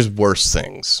 There's worse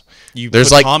things. There's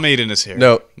put pomade in his hair.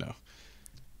 No.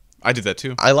 I did that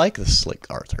too. I like the slick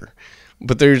Arthur,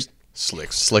 but there's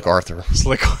Slick Arthur.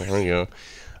 Slick. There you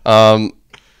go.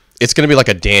 It's gonna be like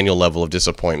a Daniel level of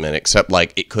disappointment, except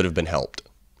like it could have been helped.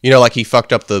 You know, like he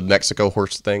fucked up the Mexico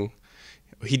horse thing.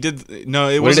 He did. No,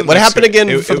 it wasn't. What happened again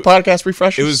for the podcast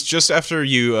refresh? It was just after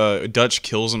Dutch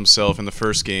kills himself in the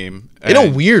first game in a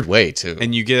weird way too,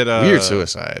 and you get weird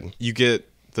suicide. You get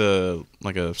a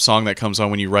song that comes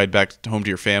on when you ride back home to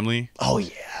your family. Oh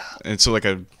yeah, and so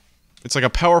it's like a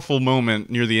powerful moment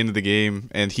near the end of the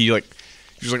game, and he's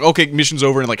like, okay, mission's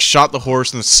over, and like shot the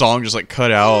horse, and the song just like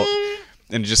cut out,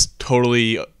 and just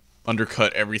totally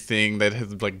undercut everything that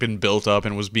had like been built up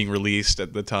and was being released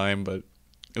at the time, but.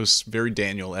 It was very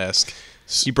Daniel-esque.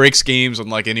 He breaks games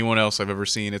unlike anyone else I've ever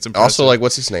seen. It's impressive. Also, like,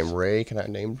 what's his name? Ray? Can I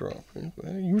name drop?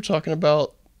 You were talking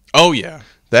about... Oh, yeah.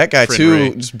 That guy, Friend too.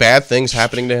 Ray. Just bad things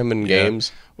happening to him in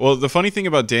games. Well, the funny thing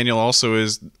about Daniel also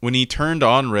is when he turned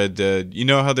on Red Dead, you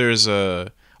know how there's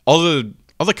all the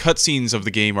cutscenes of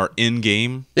the game are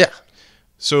in-game? Yeah.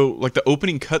 So, like, the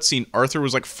opening cutscene, Arthur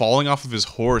was, like, falling off of his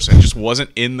horse and just wasn't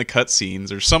in the cutscenes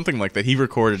or something like that. He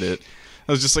recorded it.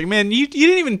 I was just like, man, you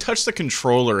didn't even touch the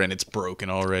controller and it's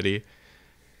broken already.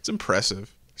 It's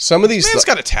impressive. Some of these... Man's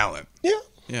got a talent. Yeah.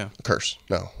 Yeah. A curse.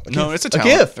 No. No, it's a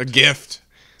talent. talent. A gift.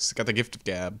 It's got the gift of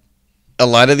gab. A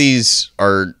lot of these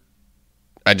are...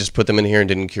 I just put them in here and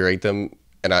didn't curate them.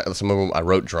 And some of them I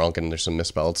wrote drunk and there's some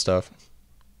misspelled stuff.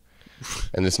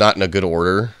 And it's not in a good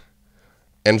order.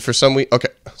 And for some reason... Okay.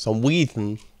 Some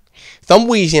reason...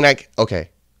 Okay.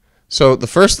 So the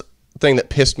first thing that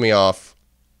pissed me off...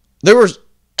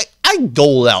 I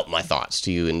doled out my thoughts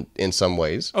to you in some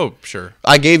ways. Oh, sure.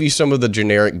 I gave you some of the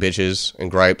generic bitches and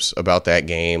gripes about that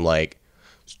game, like,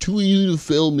 it's too easy to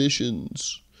fail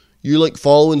missions. You're, like,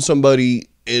 following somebody,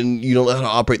 and you don't know how to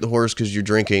operate the horse because you're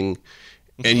drinking,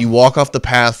 and you walk off the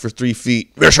path for 3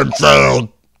 feet. Mission failed!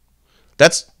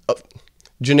 That's a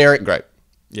generic gripe.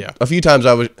 Yeah. A few times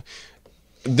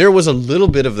there was a little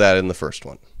bit of that in the first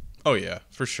one. Oh, yeah,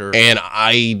 for sure. And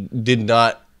I did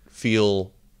not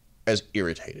feel as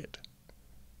irritated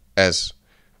as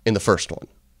in the first one.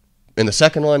 In the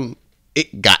second one,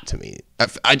 it got to me.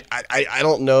 I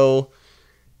don't know.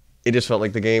 It just felt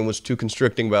like the game was too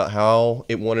constricting about how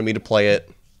it wanted me to play it.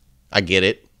 I get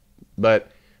it. But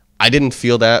I didn't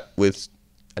feel that with...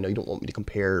 I know you don't want me to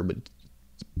compare, but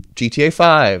GTA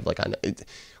 5, like, I know,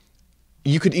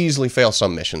 you could easily fail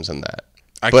some missions in that.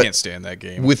 I can't stand that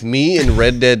game. With me in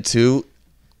Red Dead 2...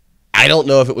 I don't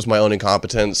know if it was my own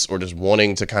incompetence or just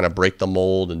wanting to kind of break the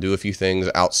mold and do a few things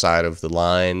outside of the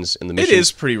lines in the mission. It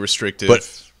is pretty restrictive.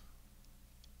 But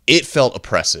it felt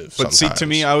oppressive But sometimes. see, to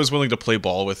me, I was willing to play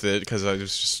ball with it because I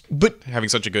was just having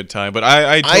such a good time. But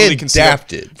I totally can see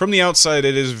adapted. From the outside,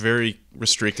 it is very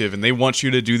restrictive, and they want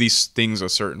you to do these things a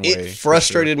certain way. It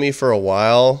frustrated me for a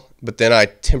while, but then I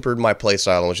tempered my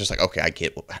playstyle and was just like, okay, I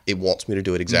get it wants me to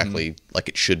do it exactly like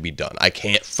it should be done. I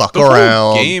can't fuck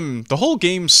around. The whole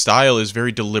game style is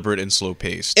very deliberate and slow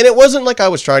paced. And it wasn't like I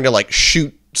was trying to like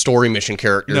shoot story mission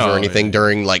characters or anything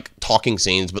during like talking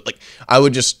scenes, but like I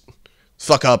would just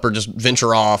fuck up or just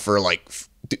venture off or like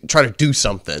try to do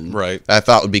something right that I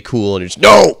thought would be cool, and it's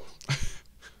no.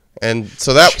 And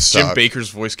so that sucked. Jim Baker's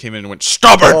voice came in and went,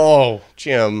 "Stop it!" Oh,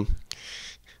 Jim.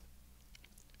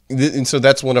 And so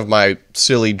that's one of my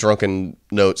silly drunken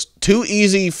notes. Too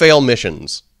easy fail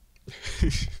missions.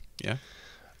 Yeah.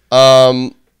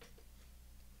 I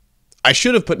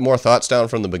should have put more thoughts down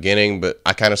from the beginning, but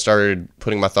I kind of started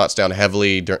putting my thoughts down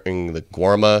heavily during the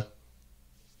Gorma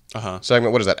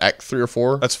segment. What is that, Act 3 or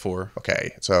 4? That's 4.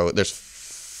 Okay, so there's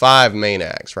 5 main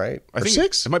acts, right? I think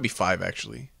 6? It might be 5,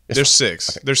 actually. There's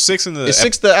 6. Okay. There's 6 in the... Is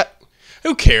 6 the...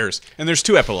 Who cares? And there's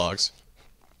 2 epilogues.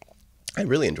 I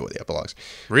really enjoy the epilogues.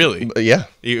 Really? Yeah.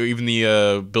 Even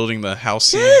the building the house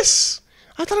scene? Yes!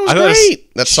 I thought it was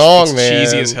great. That song, it's man.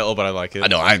 Cheesy as hell, but I like it. I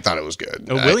know. I thought it was good.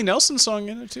 Willie Nelson's song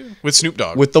in it, too. With Snoop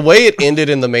Dogg. With the way it ended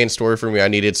in the main story for me, I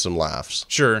needed some laughs.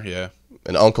 Sure, yeah.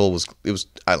 And Uncle was...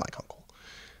 I like Uncle.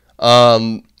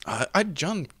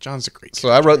 John's a great. So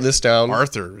I wrote this down.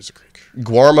 Arthur is a great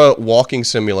character. Guarma walking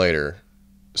simulator.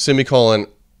 Semicolon.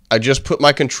 I just put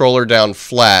my controller down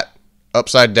flat,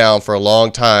 upside down for a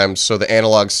long time, so the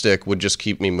analog stick would just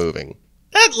keep me moving.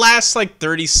 That lasts like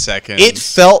 30 seconds. It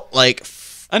felt like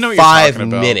I know what 5 you're talking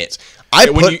about. minutes. I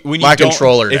put my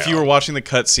controller down. If you were watching the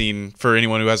cutscene, for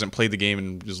anyone who hasn't played the game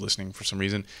and is listening for some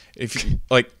reason, if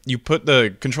you put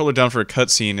the controller down for a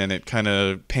cutscene and it kind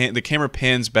of the camera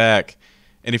pans back,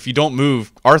 and if you don't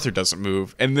move, Arthur doesn't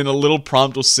move, and then a little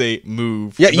prompt will say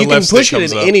 "move." Yeah, you can push it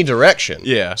in any direction.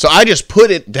 Yeah. So I just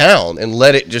put it down and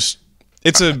let it just.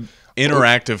 It's a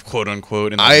interactive, quote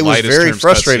unquote. I was very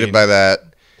frustrated by that.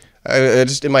 I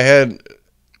just in my head.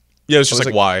 Yeah, it was just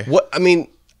like why? What I mean.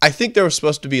 I think there was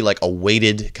supposed to be like a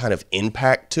weighted kind of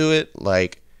impact to it,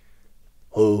 like,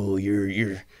 oh,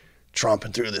 you're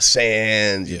tromping through the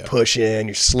sand, you're pushing,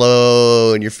 you're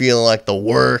slow, and you're feeling like the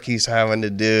work he's having to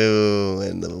do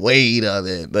and the weight of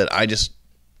it. But I just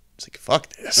was like, fuck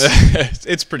this.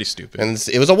 It's pretty stupid. And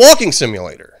it was a walking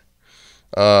simulator.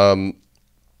 I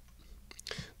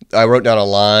wrote down a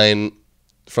line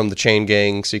from the Chain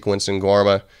Gang sequence in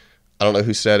Guarma. I don't know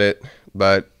who said it,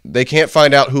 but they can't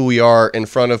find out who we are in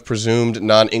front of presumed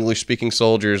non-English speaking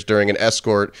soldiers during an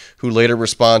escort who later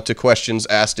respond to questions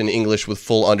asked in English with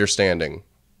full understanding.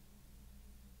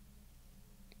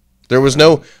 There was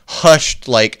no hushed,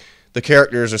 like, the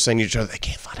characters are saying to each other, they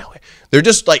can't find out. They're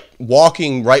just, like,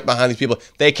 walking right behind these people.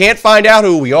 They can't find out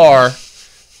who we are,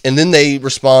 and then they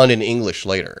respond in English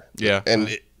later. Yeah.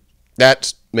 And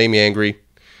that made me angry.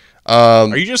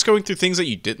 Are you just going through things that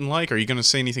you didn't like? Are you going to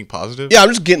say anything positive? Yeah, I'm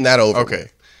just getting that over. Okay.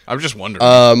 I'm just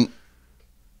wondering.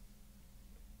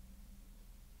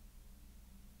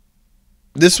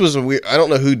 This was a weird. I don't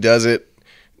know who does it.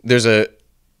 There's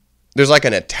like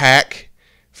an attack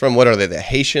from what are they? The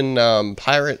Haitian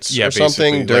pirates or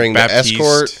something during like the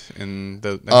escort and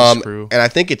the crew. And I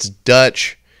think it's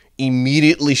Dutch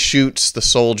immediately shoots the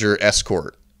soldier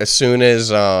escort as soon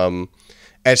as one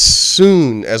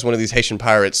of these Haitian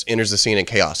pirates enters the scene and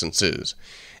chaos ensues.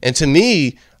 And to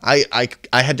me, I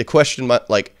had to question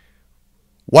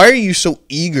why are you so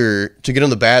eager to get on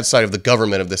the bad side of the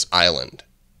government of this island?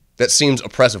 That seems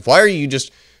oppressive. Why are you just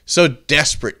so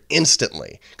desperate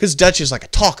instantly? Because Dutch is like a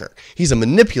talker. He's a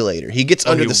manipulator. He gets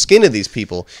under the skin of these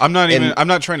people. I'm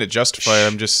not trying to justify it.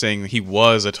 I'm just saying he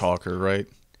was a talker, right?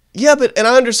 Yeah, and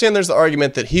I understand there's the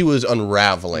argument that he was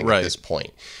unraveling at this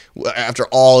point after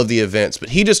all of the events. But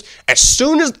he just, as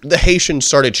soon as the Haitians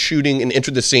started shooting and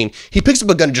entered the scene, he picks up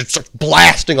a gun and just starts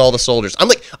blasting all the soldiers. I'm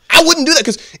like, I wouldn't do that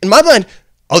because in my mind,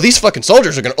 these fucking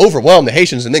soldiers are going to overwhelm the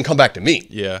Haitians and then come back to me.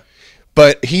 Yeah.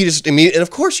 But he just immediately, and of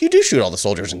course you do shoot all the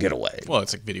soldiers and get away. Well,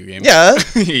 it's like a video game. Yeah.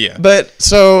 Yeah. But,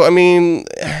 so, I mean,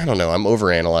 I don't know. I'm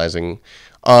overanalyzing.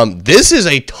 This is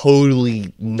a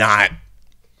totally not...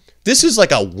 This is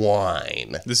like a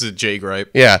whine. This is a J gripe.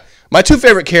 Yeah. My two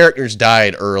favorite characters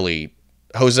died early.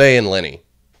 Jose and Lenny.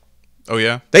 Oh,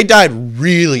 yeah? They died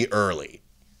really early,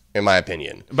 in my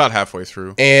opinion. About halfway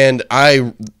through. And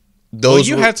you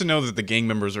had to know that the gang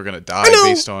members were going to die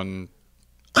based on...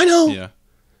 I know. Yeah.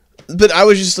 But I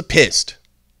was just pissed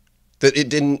that it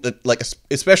didn't,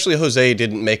 especially Jose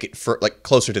didn't make it for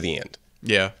closer to the end.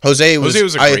 Yeah. Jose was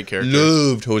a great character. I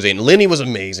loved Jose. And Lenny was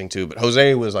amazing too, but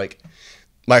Jose was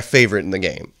my favorite in the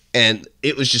game. And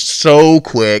it was just so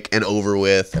quick and over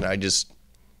with, and that's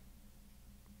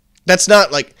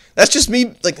just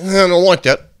me, I don't like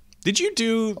that. Did you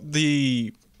do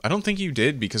I don't think you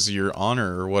did because of your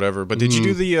honor or whatever, but did you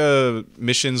do the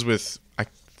missions with, I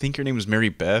think her name was Mary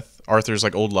Beth, Arthur's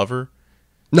old lover?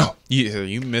 No.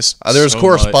 You missed there was so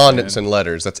correspondence much, and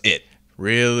letters, that's it.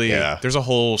 Really? Yeah. There's a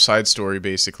whole side story,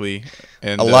 basically.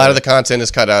 And a lot of the content is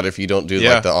cut out if you don't do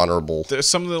the honorable There's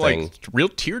some of the real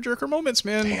tearjerker moments,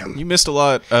 man. Damn. You missed a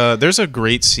lot. There's a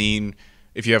great scene,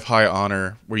 if you have high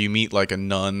honor, where you meet a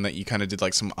nun that you kind of did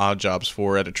some odd jobs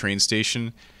for at a train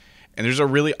station. And there's I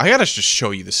gotta just show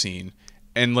you the scene.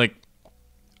 And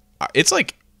it's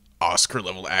Oscar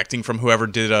level acting from whoever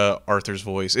did Arthur's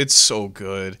voice. It's so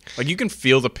good. You can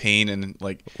feel the pain and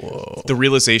the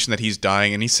realization that he's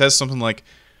dying, and he says something like,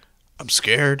 "I'm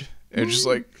scared." And just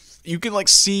you can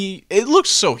see it looks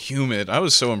so human. I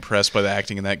was so impressed by the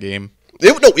acting in that game.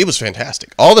 It was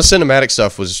fantastic. All the cinematic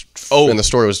stuff was and the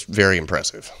story was very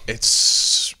impressive.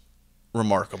 It's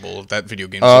remarkable that video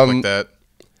games look like that.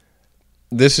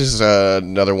 This is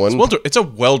another one. It's a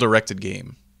well-directed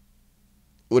game.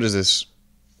 What is this?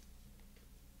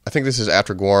 I think this is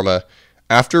after Guarma.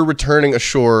 After returning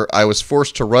ashore, I was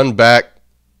forced to run back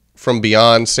from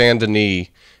beyond Saint Denis,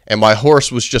 and my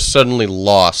horse was just suddenly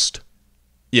lost.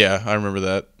 Yeah, I remember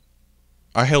that.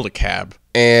 I hailed a cab.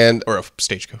 And or a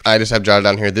stagecoach. I just have jotted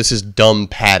down here, this is dumb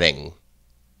padding.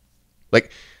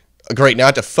 Like, great, now I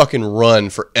have to fucking run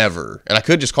forever. And I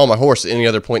could just call my horse at any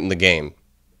other point in the game.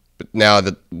 But now,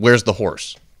 where's the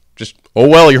horse? Just, oh,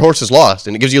 well, your horse is lost.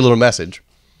 And it gives you a little message.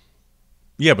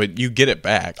 Yeah, but you get it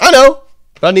back. I know.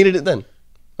 But I needed it then.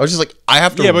 I was just like, I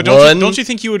have to run. Yeah, but don't you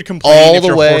think you would complain if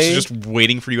your horse is just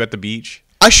waiting for you at the beach?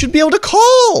 I should be able to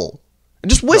call. And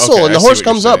just whistle, Okay, and the I see horse what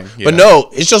you're comes up. saying. Yeah. But no,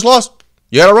 it's just lost.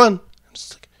 You gotta run.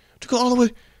 It's like, to go all the way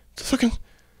to fucking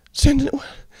send it.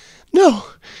 No.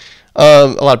 A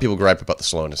lot of people gripe about the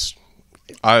slowness.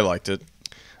 I liked it.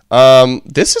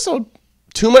 This is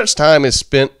too much time is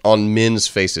spent on men's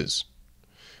faces.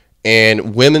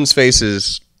 And women's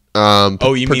faces,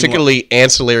 particularly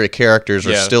ancillary characters,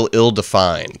 are still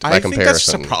ill-defined by comparison. I think that's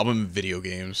just a problem in video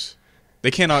games.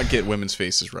 They cannot get women's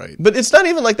faces right. But it's not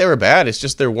even like they were bad. It's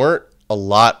just there weren't a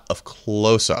lot of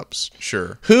close-ups.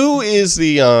 Sure. Who is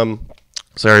the...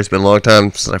 sorry, it's been a long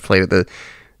time since I played it.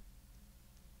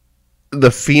 The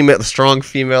strong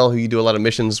female who you do a lot of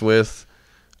missions with.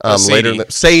 Sadie.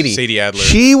 Sadie Adler.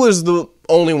 She was the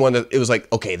only one that it was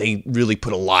like, okay, they really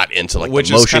put a lot into like which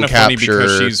the motion is kind of capture. funny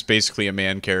because she's basically a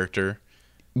man character.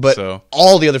 But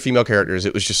all the other female characters,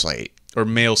 it was just like... Or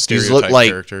male stereotype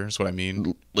character is what I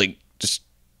mean. Like, just...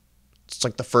 It's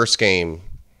like the first game.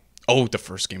 Oh, the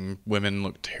first game. Women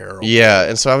look terrible. Yeah,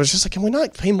 and so I was just like, can we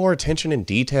not pay more attention in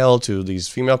detail to these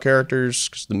female characters?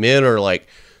 Because the men are like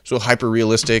so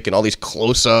hyper-realistic and all these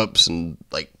close-ups and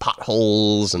like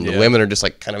potholes, and the women are just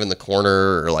like kind of in the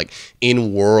corner or like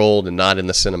in-world and not in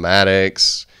the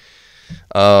cinematics.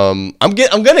 I'm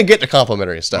gonna get to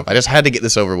complimentary stuff. I just had to get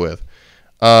this over with.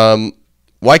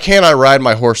 Why can't I ride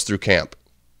my horse through camp?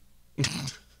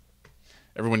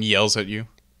 Everyone yells at you.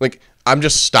 Like, I'm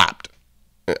just stopped.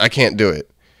 I can't do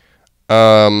it.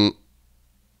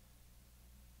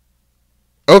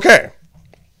 Okay.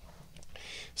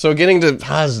 So getting to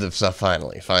positive stuff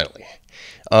finally.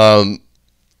 I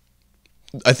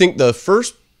think the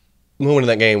first moment in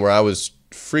that game where I was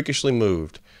freakishly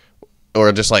moved,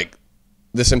 or just like,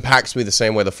 this impacts me the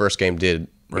same way the first game did,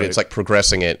 but it's like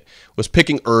progressing it, was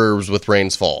picking herbs with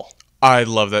Rain's Fall. I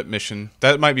love that mission.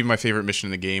 That might be my favorite mission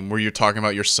in the game, where you're talking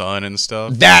about your son and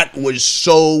stuff. That was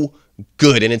so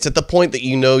good, and it's at the point that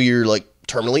you know you're like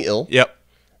terminally ill. Yep.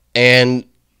 And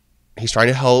he's trying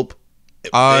to help.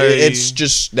 It's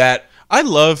just that... I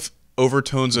love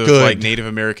overtones of like Native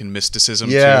American mysticism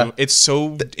too. It's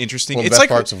so interesting. One of the best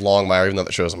parts of Longmire, even though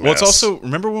that show's a mess. Well, it's also,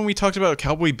 remember when we talked about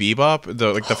Cowboy Bebop?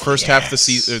 The first half of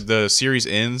the series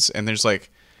ends, and there's like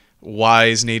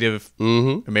wise Native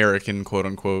American, quote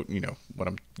unquote, you know what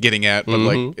I'm getting at, but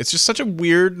like it's just such a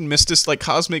weird like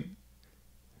cosmic.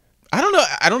 I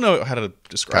don't know how to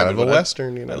describe kind it. Of a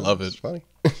Western, you know. I love it. It's funny.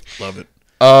 Love it.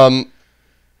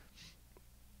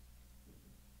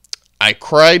 I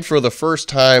cried for the first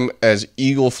time as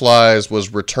Eagle Flies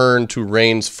was returned to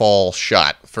Rain's Fall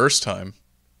shot. First time.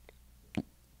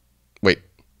 Wait.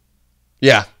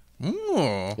 Yeah.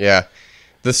 Ooh. Yeah.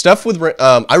 The stuff with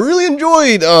I really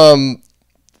enjoyed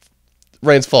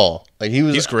Rain's Fall. Like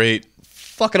he's great.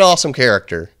 Fucking awesome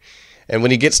character. And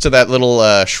when he gets to that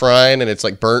little shrine and it's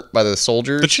like burnt by the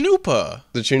soldiers. The Chanupa.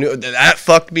 That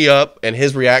fucked me up. And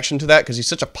his reaction to that, because he's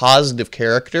such a positive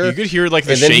character. You could hear like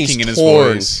the shaking in his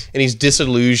voice. And he's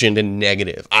disillusioned and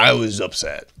negative. I was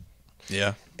upset.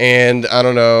 Yeah. And I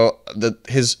don't know,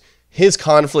 his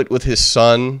conflict with his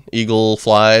son, Eagle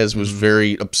Flies, was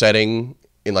very upsetting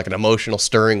in like an emotional,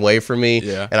 stirring way for me.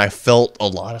 Yeah. And I felt a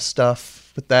lot of stuff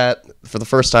with that for the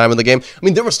first time in the game. I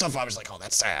mean, there was stuff I was like, oh,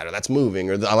 that's sad, or that's moving,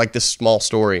 or I like this small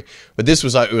story. But it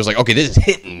was like, okay, this is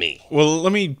hitting me. Well,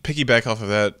 let me piggyback off of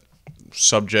that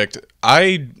subject.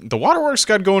 The waterworks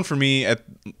got going for me at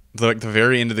the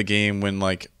very end of the game when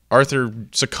like Arthur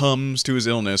succumbs to his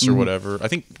illness or whatever. I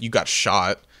think you got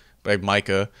shot by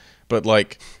Micah, but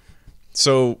like,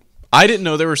 so I didn't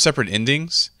know there were separate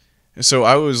endings. So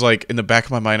I was like, in the back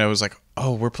of my mind, I was like,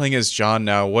 oh, we're playing as John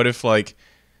now. What if like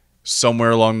somewhere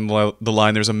along the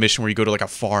line there's a mission where you go to like a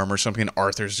farm or something and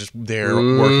Arthur's just there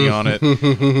working on it?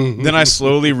 Then I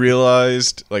slowly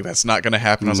realized like that's not going to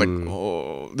happen. I was like,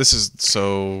 oh, this is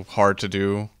so hard to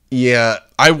do. Yeah.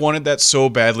 I wanted that so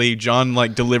badly. John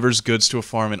like delivers goods to a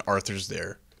farm and Arthur's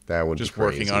there. That would just be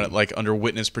crazy. working on it like under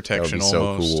witness protection. That would be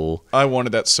almost. So cool. I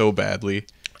wanted that so badly,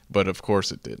 but of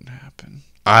course it didn't happen.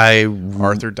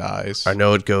 Arthur dies. I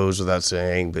know it goes without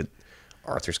saying, but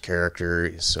Arthur's character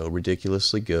is so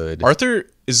ridiculously good. Arthur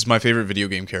is my favorite video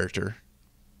game character.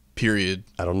 Period.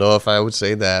 I don't know if I would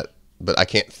say that, but I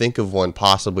can't think of one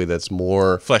possibly that's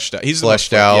more fleshed out. He's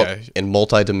fleshed out and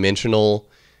multidimensional.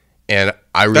 And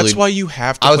I really that's why you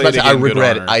have to. I was about to say, I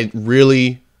regret it. I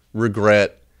really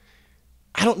regret.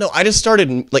 I don't know. I just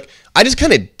started, like, I just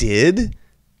kind of did,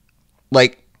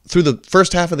 like, through the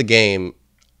first half of the game,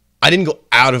 I didn't go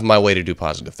out of my way to do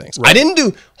positive things. Right. I didn't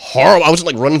do horrible. I wasn't,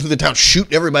 like, running through the town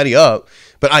shooting everybody up,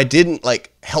 but I didn't,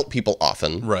 like, help people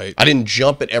often. Right. I didn't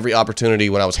jump at every opportunity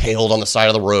when I was hailed on the side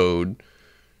of the road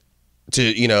to,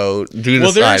 you know, do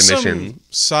the side mission. Some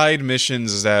side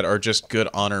missions that are just good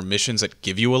honor missions that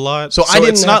give you a lot. So I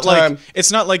didn't it's have not time. like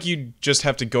it's not like you just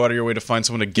have to go out of your way to find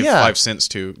someone to give 5 cents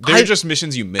to. They're just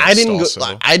missions you missed.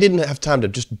 I didn't have time to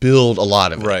just build a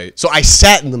lot of it. Right. So I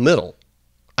sat in the middle.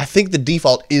 I think the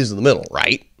default is in the middle,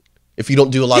 right? If you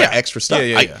don't do a lot of extra stuff.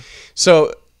 Yeah.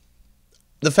 So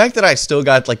the fact that I still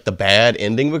got like the bad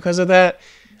ending because of that,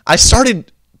 I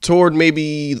started toward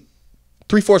maybe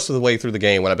 3/4 of the way through the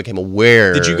game when I became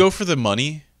aware. Did you go for the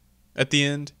money at the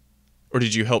end? Or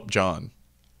did you help John?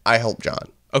 I helped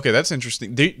John. Okay, that's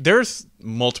interesting. There's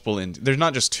multiple there's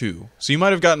not just two. So you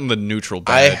might have gotten the neutral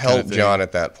bad. I helped John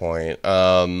at that point.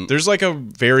 There's like a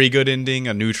very good ending,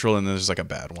 a neutral, and there's like a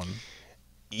bad one.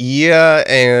 Yeah,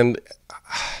 and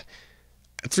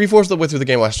 3/4 of the way through the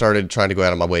game I started trying to go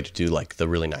out of my way to do like the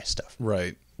really nice stuff.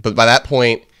 Right. But by that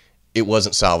point, it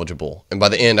wasn't salvageable. And by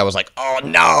the end, I was like, oh,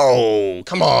 no,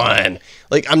 come on.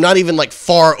 Like, I'm not even, like,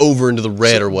 far over into the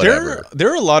red or whatever. There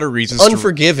are a lot of reasons.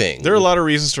 Unforgiving. There are a lot of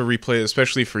reasons to replay it,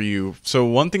 especially for you. So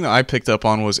one thing that I picked up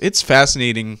on was it's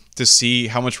fascinating to see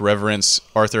how much reverence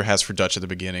Arthur has for Dutch at the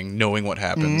beginning, knowing what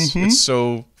happens. Mm-hmm. It's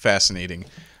so fascinating.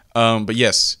 But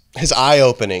yes. His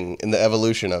eye-opening in the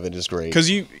evolution of it is great.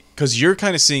 Because you're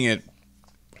kind of seeing it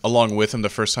along with him the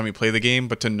first time you play the game,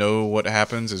 but to know what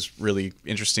happens is really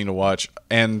interesting to watch.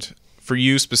 And for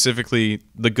you specifically,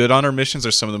 the good honor missions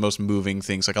are some of the most moving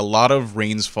things. Like a lot of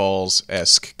Rains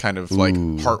Falls-esque kind of like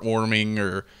heartwarming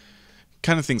or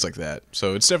kind of things like that.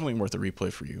 So it's definitely worth a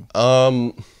replay for you.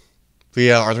 But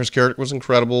yeah, Arthur's character was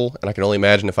incredible, and I can only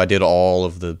imagine if I did all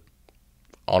of the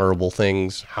honorable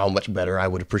things, how much better I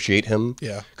would appreciate him.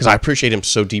 Yeah. Because I appreciate him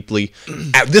so deeply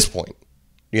at this point,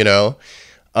 you know?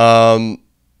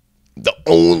 The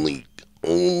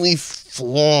only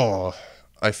flaw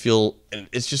I feel, and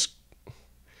it's just,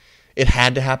 it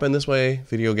had to happen this way,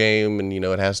 video game, and, you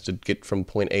know, it has to get from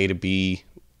point A to B,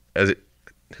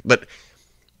 but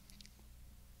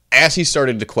as he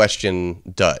started to question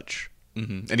Dutch,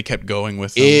 and he kept going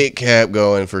with them. It kept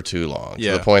going for too long,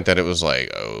 to the point that it was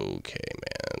like, okay,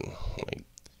 man, like,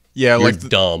 yeah, you're like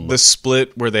dumb. The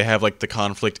split where they have like the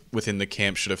conflict within the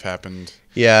camp should have happened.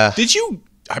 Yeah. Did you?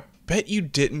 I bet you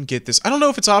didn't get this. I don't know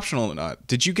if it's optional or not.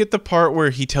 Did you get the part where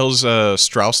he tells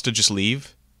Strauss to just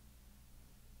leave?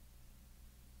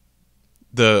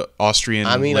 The Austrian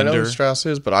lender? I know who Strauss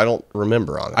is, but I don't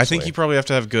remember, honestly. I think you probably have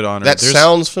to have good honor. That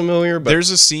sounds familiar, but... There's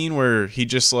a scene where he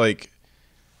just like...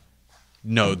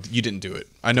 No, you didn't do it.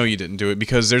 I know you didn't do it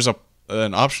because there's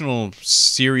an optional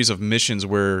series of missions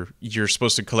where you're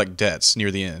supposed to collect debts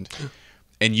near the end.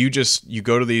 And you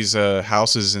go to these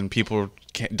houses and people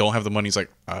don't have the money. He's like,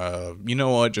 you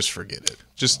know what? Just forget it.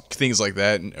 Just things like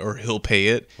that, or he'll pay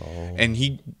it. Oh. And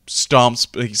he storms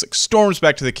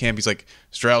back to the camp. He's like,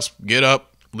 Strauss, get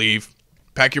up, leave,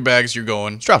 pack your bags. You're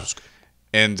going. Strauss.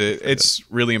 And it's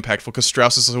really impactful because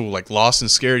Strauss is so like lost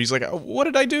and scared. He's like, what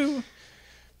did I do?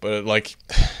 But like,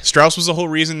 Strauss was the whole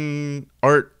reason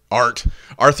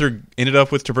Arthur ended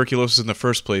up with tuberculosis in the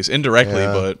first place, indirectly,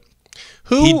 but.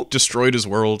 He destroyed his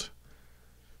world.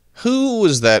 Who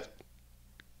was that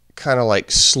kind of like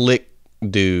slick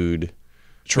dude?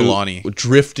 Trelawney. Who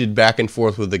drifted back and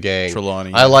forth with the gang.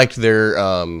 Trelawney. I liked their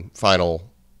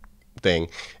final thing.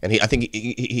 And I think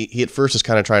he at first is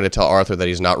kind of trying to tell Arthur that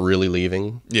he's not really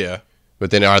leaving. Yeah.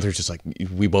 But then Arthur's just like,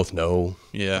 we both know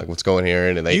like, what's going here.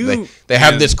 And they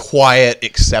have this quiet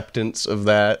acceptance of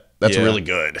that. That's really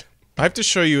good. I have to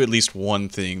show you at least one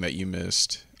thing that you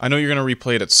missed. I know you're going to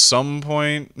replay it at some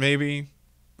point, maybe.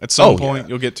 At some point,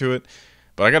 you'll get to it.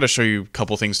 But I got to show you a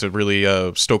couple things to really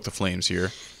stoke the flames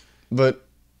here. But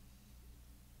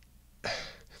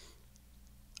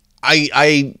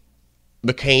I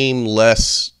became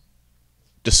less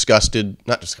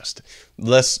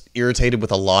less irritated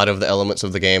with a lot of the elements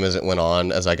of the game as it went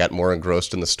on, as I got more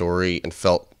engrossed in the story and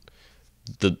felt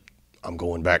I'm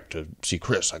going back to see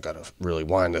Chris. I got to really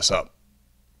wind this up.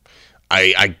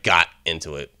 I got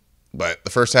into it, but the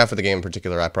first half of the game in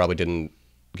particular, I probably didn't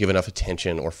give enough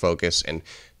attention or focus and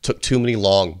took too many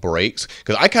long breaks.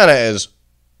 Because I kind of, as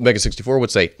Mega 64 would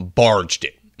say, barged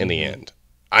it in the end.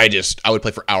 I would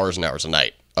play for hours and hours a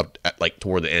night up at, like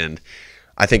toward the end.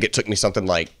 I think it took me something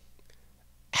like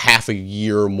half a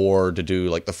year more to do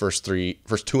like the first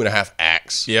 2.5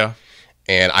 acts. Yeah.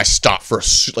 And I stopped for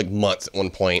like months at one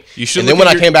point. You should. And then when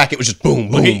I came back, it was just boom,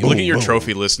 boom, boom. Look at your boom.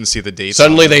 trophy list and see the dates.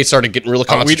 Suddenly, they started getting really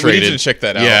concentrated. We need to check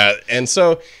that out. Yeah, and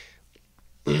so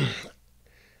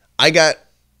I got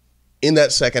in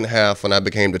that second half when I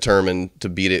became determined to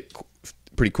beat it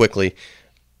pretty quickly.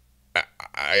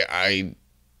 I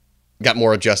got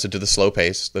more adjusted to the slow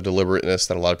pace, the deliberateness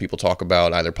that a lot of people talk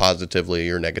about, either positively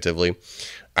or negatively.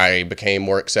 I became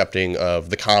more accepting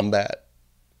of the combat,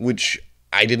 which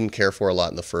I didn't care for a lot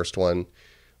in the first one,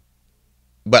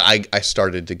 but I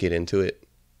started to get into it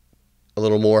a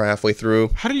little more halfway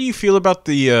through. How did you feel about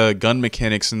the gun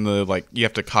mechanics and the, like, you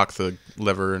have to cock the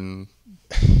lever and...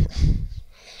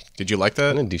 Did you like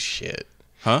that? I didn't do shit.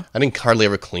 Huh? I didn't hardly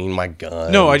ever clean my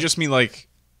gun. No, I just mean, like,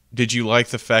 did you like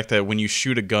the fact that when you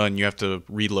shoot a gun, you have to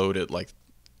reload it, like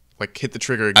hit the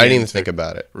trigger again? I didn't even think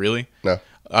about it. Really? No.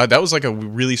 That was, like, a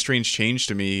really strange change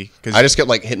to me. Cause I just kept,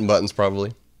 like, hitting buttons,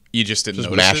 probably. You just didn't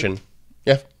notice mashing. it?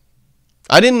 Yeah.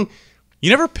 I didn't... You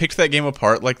never picked that game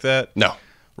apart like that? No.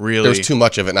 Really? There was too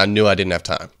much of it, and I knew I didn't have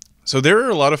time. So there are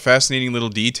a lot of fascinating little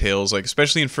details, like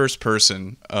especially in first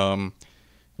person.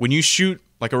 When you shoot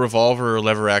like a revolver or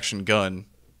lever action gun,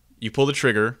 you pull the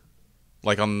trigger,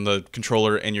 like on the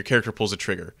controller, and your character pulls the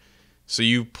trigger. So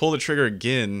you pull the trigger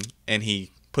again, and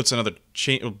he puts another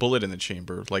bullet in the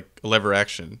chamber, like a lever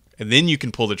action, and then you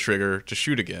can pull the trigger to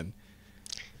shoot again.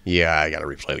 Yeah, I got to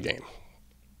replay the game,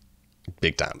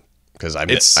 big time, because I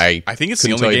think it's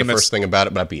the only game the that's first thing about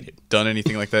it, but I beat it. Done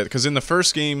anything like that? Because in the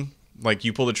first game, like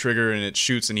you pull the trigger and it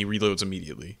shoots, and he reloads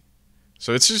immediately.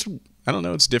 So it's just, I don't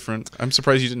know, it's different. I'm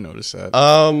surprised you didn't notice that.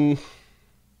 What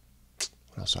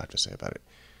else do I have to say about it?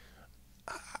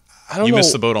 I don't know. You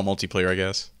missed the boat on multiplayer, I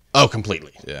guess. Oh,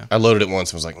 completely. Yeah. I loaded it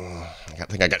once and was like, I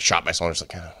think I got shot by someone. I was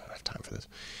like, I don't have time for this.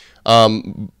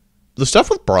 The stuff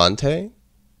with Bronte.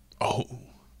 Oh.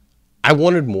 I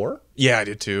wanted more. Yeah, I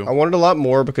did too. I wanted a lot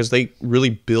more because they really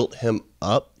built him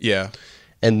up. Yeah.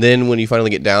 And then when you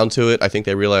finally get down to it, I think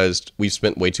they realized we've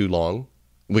spent way too long.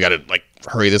 We got to like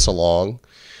hurry this along.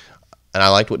 And I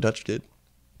liked what Dutch did.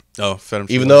 Oh, fed him.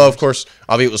 Even though, of course,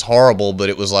 obviously it was horrible, but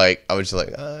it was like, I was just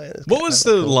like, what was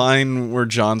the line where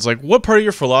John's like, what part of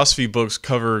your philosophy books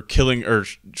cover killing or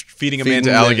feeding a man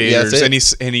to alligators? Yeah,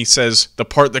 and he says, the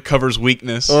part that covers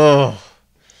weakness. Oh,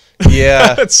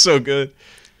 yeah. That's so good.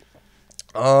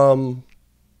 But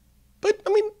I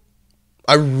mean,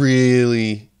 I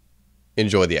really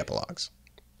enjoy the epilogues.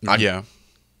 Yeah.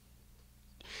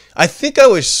 I think I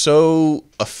was so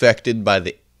affected by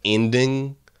the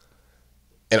ending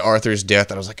and Arthur's death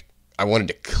that I was like, I wanted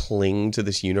to cling to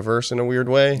this universe in a weird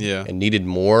way. Yeah. And needed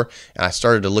more. And I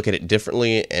started to look at it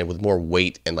differently and with more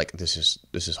weight and like, this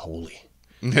is holy.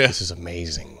 Yeah. This is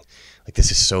amazing. Like,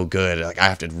 this is so good. Like, I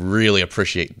have to really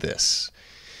appreciate this.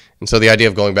 And so the idea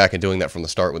of going back and doing that from the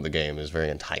start with the game is very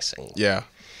enticing. Yeah.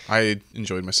 I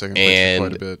enjoyed my second playthrough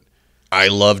quite a bit. I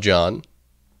love John.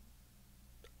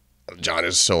 John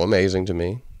is so amazing to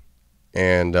me.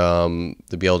 And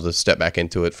to be able to step back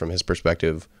into it from his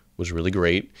perspective was really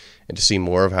great. And to see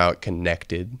more of how it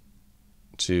connected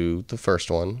to the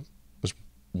first one was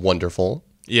wonderful.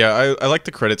 Yeah, I like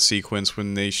the credit sequence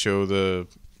when they show the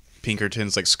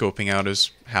Pinkertons like scoping out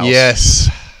his house. Yes.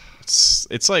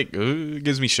 It's like, it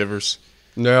gives me shivers.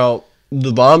 Now,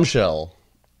 the bombshell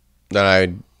that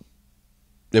I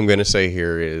am going to say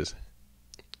here is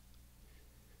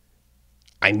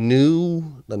I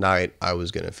knew the night I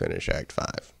was going to finish Act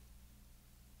 5.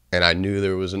 And I knew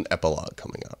there was an epilogue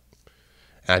coming up.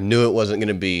 And I knew it wasn't going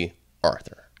to be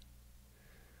Arthur.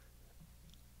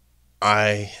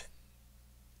 I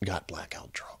got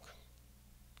blackout drunk.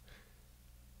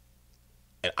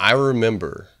 And I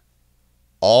remember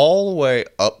all the way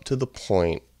up to the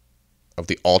point of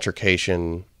the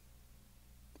altercation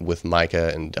with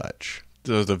Micah and Dutch.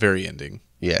 The very ending.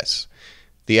 Yes.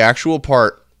 The actual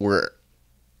part where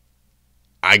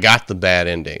I got the bad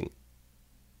ending.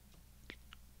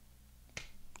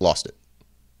 Lost it.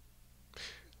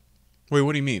 Wait,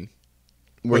 what do you mean?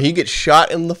 Where he gets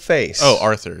shot in the face. Oh,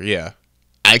 Arthur, yeah.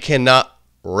 I cannot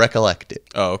recollect it.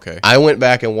 Oh, okay. I went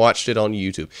back and watched it on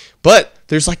YouTube. But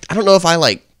there's like, I don't know if I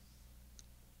like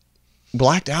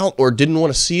blacked out or didn't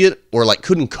want to see it or like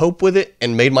couldn't cope with it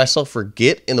and made myself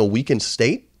forget in a weakened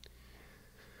state.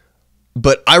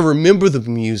 But I remember the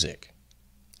music.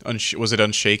 Was it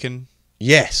Unshaken?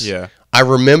 Yes. Yeah. I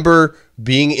remember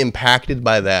being impacted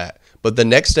by that. But the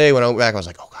next day when I went back, I was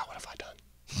like, oh God, what have I done?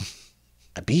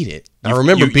 I beat it. I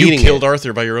remember beating it. You killed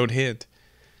Arthur by your own hand.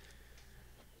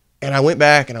 And I went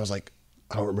back and I was like,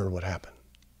 I don't remember what happened.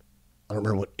 I don't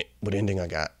remember what ending I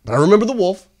got. But I remember the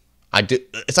wolf. I did.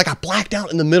 It's like I blacked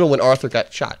out in the middle when Arthur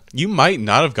got shot. You might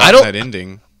not have gotten that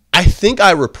ending. I think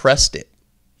I repressed it.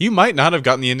 You might not have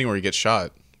gotten the ending where he gets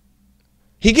shot.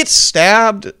 He gets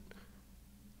stabbed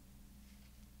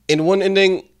in one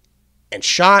ending and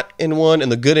shot in one,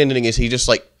 and the good ending is he just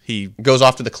like he goes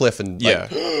off to the cliff and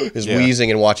like, is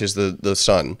wheezing and watches the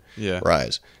sun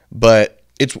rise. But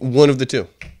it's one of the two.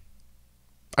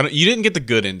 You didn't get the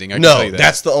good ending. I can tell you that.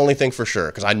 That's the only thing for sure,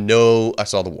 because I know I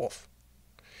saw the wolf.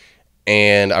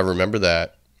 And I remember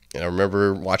that. And I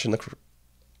remember watching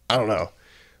I don't know.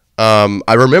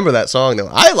 I remember that song though.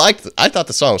 I thought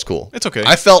the song was cool. It's okay.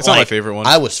 I felt it's like not my favorite one.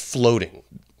 I was floating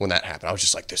when that happened. I was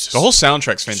just like, this is the whole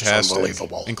soundtrack's fantastic,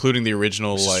 unbelievable, including the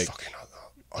original. This like is fucking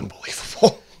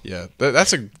unbelievable. Yeah,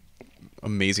 that's a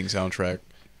amazing soundtrack.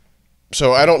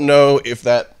 So I don't know if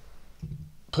that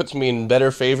puts me in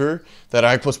better favor that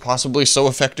I was possibly so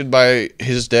affected by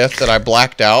his death that I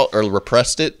blacked out or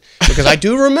repressed it, because I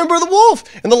do remember the wolf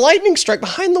and the lightning strike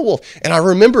behind the wolf, and I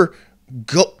remember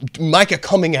Micah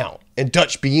coming out and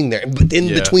Dutch being there, but in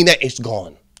between that, it's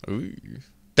gone. Ooh.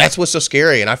 That's what's so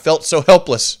scary, and I felt so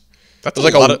helpless. That's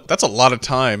a lot of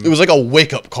time. It was like a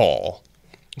wake up call.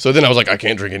 So then I was like, I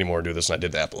can't drink anymore and do this, and I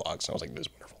did the epilogues. And I was like, this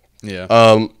is wonderful. Yeah.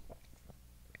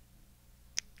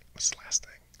 What's the last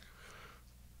thing?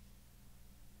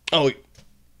 Oh,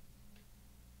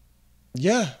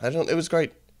 yeah. It was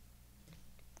great.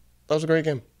 That was a great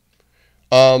game.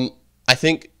 I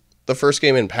think the first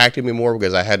game impacted me more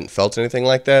because I hadn't felt anything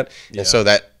like that, and so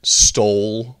that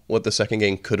stole what the second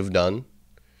game could have done.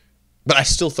 But I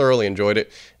still thoroughly enjoyed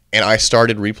it, and I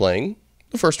started replaying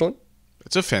the first one.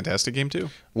 It's a fantastic game too,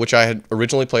 which I had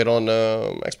originally played on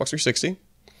Xbox 360,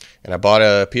 and I bought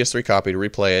a PS3 copy to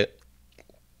replay it. I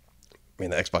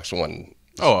mean, the Xbox One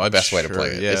is the best way to play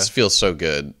it. Yeah. It feels so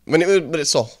good. But it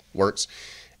still works.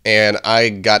 And I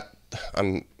got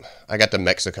to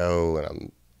Mexico,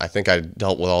 and I think I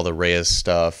dealt with all the Reyes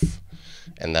stuff,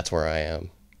 and that's where I am.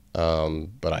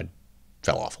 But I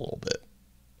fell off a little bit.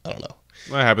 I don't know.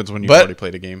 What happens when you've already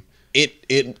played a game?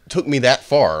 It took me that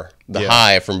far, the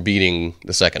high from beating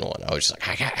the second one. I was just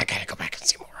like, I gotta go back and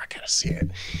see more. I gotta see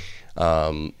it.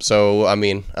 So, I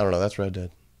mean, I don't know. That's Red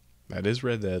Dead. That is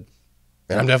Red Dead.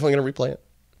 And I'm definitely going to replay it.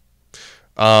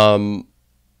 I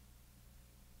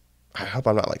hope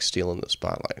I'm not like stealing the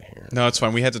spotlight here. No, it's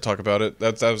fine. We had to talk about it.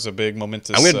 That was a big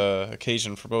momentous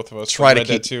occasion for both of us. I'm going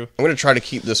to try to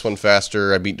keep this one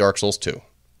faster. I beat Dark Souls 2.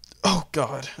 Oh,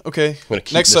 God. Okay. I'm going to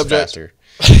keep this faster.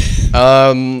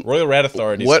 Royal Rat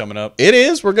Authority is coming up. It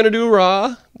is. We're going to do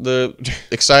Ra, the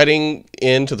exciting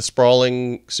end to the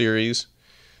Sprawling series.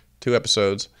 2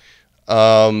 episodes.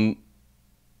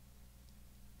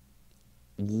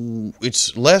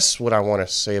 It's less what I want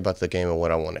to say about the game and what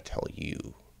I want to tell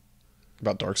you.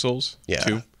 About Dark Souls? Yeah.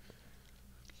 2? Do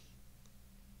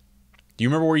you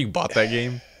remember where you bought that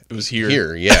game? It was here.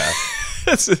 Here, yeah.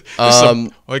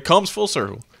 It comes full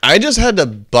circle. I just had to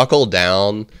buckle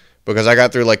down because I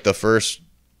got through like the first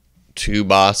 2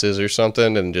 bosses or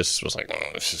something and just was like,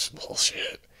 oh, this is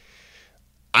bullshit.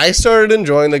 I started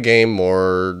enjoying the game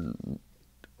more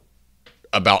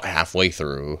about halfway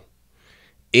through.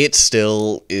 It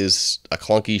still is a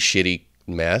clunky, shitty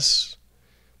mess.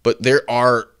 But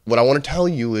what I want to tell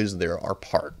you is there are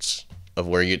parts of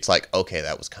where it's like, okay,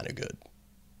 that was kind of good.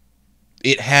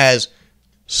 It has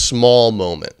small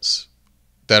moments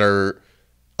that are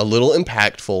a little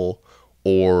impactful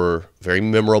or very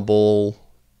memorable.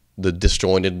 The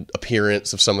disjointed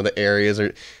appearance of some of the areas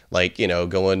are like,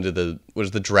 going to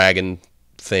the dragon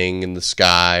thing in the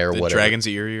sky or whatever. Dragon's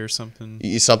Eyrie or something.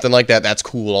 Something like that. That's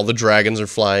cool. All the dragons are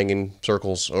flying in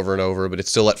circles over and over, but it's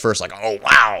still at first like, oh,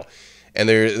 wow. And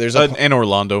there's an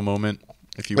Orlando moment,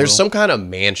 if you will. There's some kind of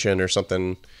mansion or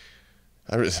something.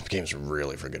 The game's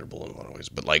really forgettable in a lot of ways,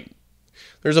 but like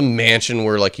there's a mansion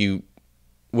where like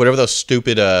whatever those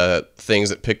stupid things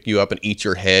that pick you up and eat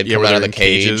your head come out of the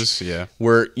cage. Cages, yeah.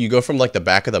 Where you go from like the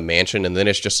back of the mansion and then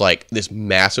it's just like this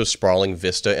massive sprawling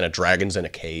vista and a dragon's in a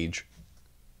cage.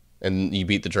 And you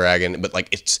beat the dragon, but like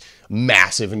it's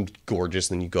massive and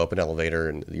gorgeous. And then you go up an elevator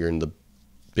and you're in the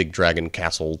big dragon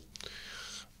castle.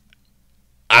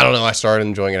 I don't know. I started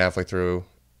enjoying it halfway through.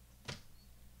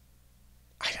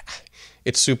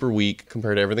 It's super weak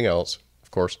compared to everything else,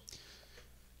 of course.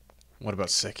 What about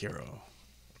Sekiro?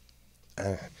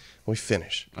 We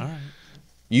finish. All right.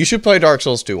 You should play Dark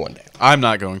Souls 2 one day. I'm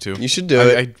not going to. You should do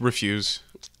it. I refuse.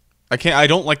 I can't. I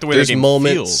don't like the way the game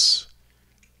feels.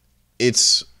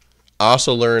 It's. I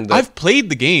also learned that I've played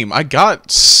the game. I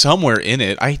got somewhere in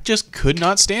it. I just could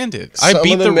not stand it. I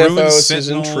beat the mythos is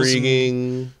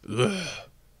intriguing.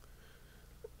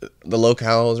 The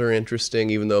locales are interesting,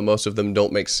 even though most of them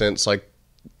don't make sense like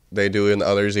they do in the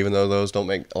others, even though those don't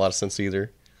make a lot of sense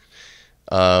either.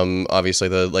 Obviously,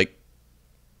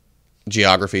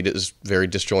 geography is very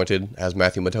disjointed, as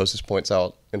Matthew Matosis points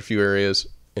out in a few areas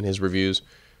in his reviews.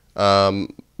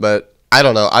 But I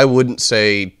don't know. I wouldn't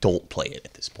say don't play it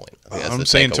at this point. I'm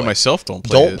saying to myself, don't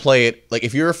play it. Don't play it. Like,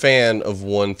 if you're a fan of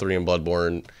 1, 3, and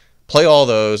Bloodborne, play all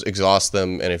those, exhaust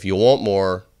them, and if you want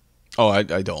more... Oh, I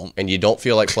don't. And you don't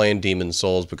feel like playing Demon's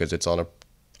Souls because it's on a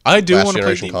I do last want to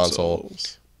play generation Demon's console,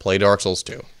 Souls. play Dark Souls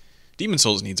 2. Demon's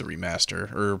Souls needs a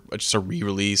remaster or just a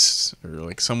re-release or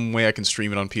like some way I can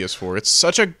stream it on PS4. It's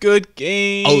such a good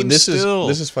game. Oh, this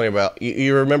is funny about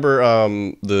you remember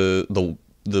the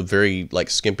very like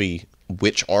skimpy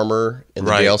witch armor in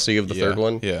the DLC of the third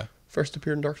one? Yeah. First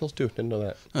appeared in Dark Souls 2. Didn't know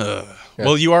that. Yeah.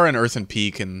 Well, you are in Earthen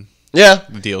Peak and the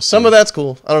DLC. Some of that's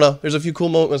cool. I don't know. There's a few cool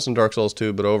moments in Dark Souls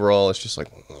 2, but overall it's just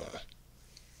like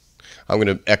I'm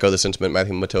going to echo the sentiment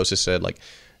Matthew Matosis said, like,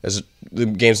 as the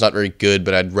game's not very good,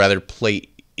 but I'd rather play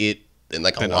it than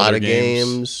like a lot of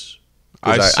games.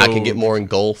 I can get more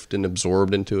engulfed and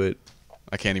absorbed into it.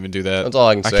 I can't even do that. That's all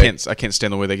I can say. I can't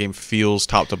stand the way that game feels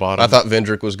top to bottom. I thought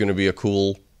Vendrick was going to be a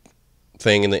cool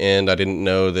thing in the end. I didn't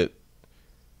know that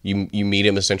you meet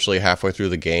him essentially halfway through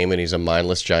the game, and he's a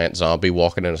mindless giant zombie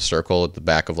walking in a circle at the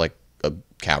back of like a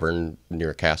cavern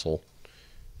near a castle.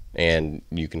 And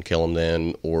you can kill him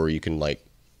then, or you can like...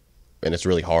 And it's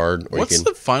really hard. Or What's you can,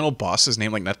 the final boss's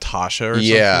name? Like Natasha or something?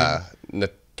 Yeah.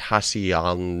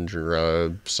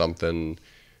 Natasiandra something.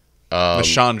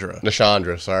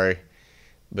 Nashandra, sorry.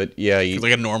 But yeah.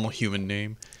 Like a normal human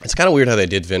name. It's kind of weird how they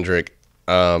did Vendrick.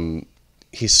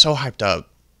 He's so hyped up.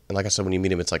 And like I said, when you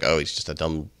meet him, it's like, oh, he's just a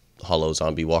dumb hollow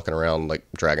zombie walking around like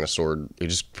dragging a sword.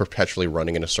 He's just perpetually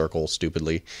running in a circle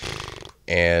stupidly.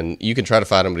 And you can try to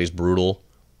fight him, but he's brutal.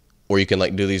 Or you can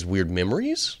like do these weird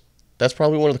memories. That's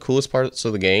probably one of the coolest parts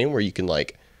of the game, where you can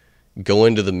like go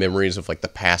into the memories of like the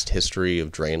past history of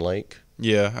Drain Lake.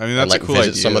 Yeah, I mean that's and, like, a cool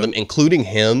visit idea. some of them, including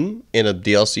him in a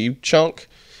DLC chunk,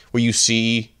 where you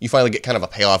finally get kind of a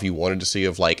payoff you wanted to see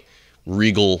of like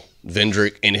regal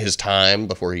Vendrick in his time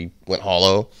before he went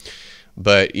hollow.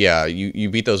 But yeah, you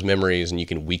beat those memories and you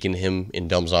can weaken him in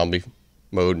dumb zombie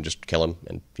mode and just kill him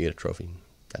and you get a trophy.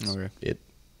 That's it.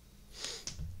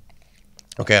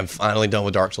 Okay, I'm finally done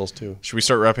with Dark Souls 2. Should we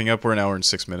start wrapping up? We're an hour and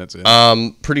 6 minutes in.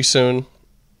 Pretty soon.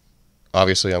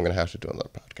 Obviously, I'm going to have to do another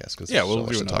podcast because there's so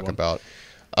much to talk about.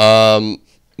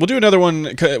 We'll do another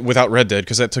one without Red Dead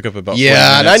because that took up about 40 minutes,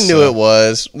 and I knew it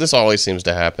was. This always seems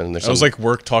to happen. It was like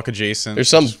work talk adjacent. There's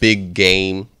some big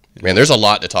game. Man, there's a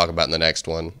lot to talk about in the next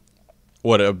one.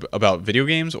 What, about video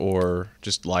games or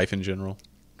just life in general?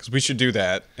 Because we should do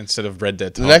that instead of Red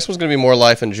Dead talk. The next one's going to be more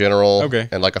life in general. Okay.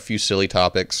 And like a few silly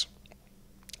topics.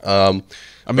 I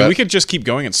mean, we could just keep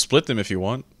going and split them if you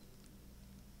want.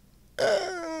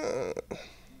 I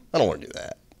don't want to do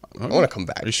that. Okay. I want to come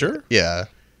back. Are you sure? Yeah.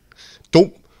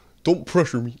 Don't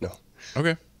pressure me. No.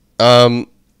 Okay. I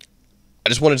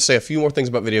just wanted to say a few more things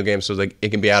about video games so that it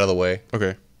can be out of the way.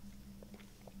 Okay.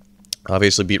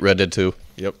 Obviously, beat Red Dead 2.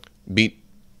 Yep. Beat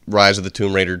Rise of the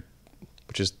Tomb Raider,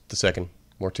 which is the second.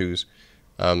 More twos.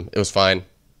 It was fine.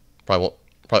 Probably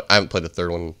I haven't played the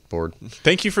third one forward.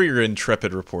 Thank you for your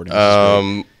intrepid reporting.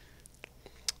 I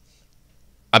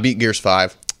beat Gears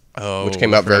 5, which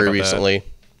came out very recently. That.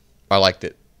 I liked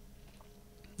it.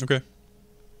 Okay.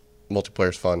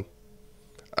 Multiplayer's fun.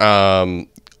 I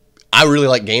really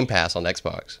like Game Pass on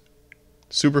Xbox.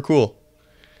 Super cool.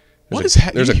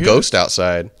 There's a ghost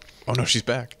outside. Oh no, she's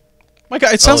back. My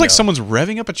God, it sounds like someone's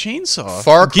revving up a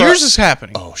chainsaw. Gears is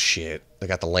happening. Oh shit! They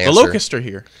got the Lancer. The Locusts are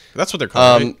here. That's what they're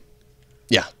called. Right?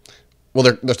 Yeah. Well,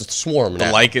 there's the Swarm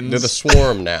now. The Lycans. They're the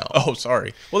Swarm now. Oh,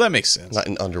 sorry. Well, that makes sense. Not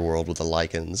an underworld with the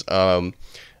Lycans.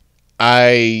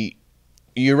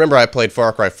 You remember I played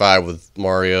Far Cry 5 with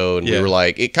Mario, and we were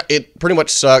like, it pretty much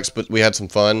sucks, but we had some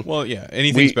fun. Well, yeah.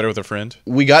 Anything's better with a friend.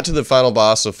 We got to the final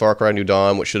boss of Far Cry New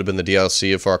Dawn, which should have been the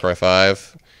DLC of Far Cry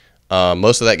 5.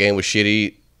 Most of that game was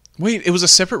shitty. Wait, it was a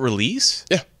separate release?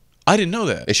 Yeah. I didn't know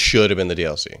that. It should have been the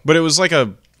DLC. But it was like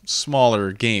a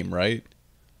smaller game, right?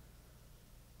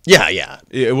 Yeah, yeah.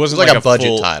 It wasn't like a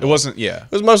budget title. It wasn't, yeah.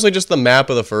 It was mostly just the map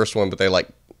of the first one, but they like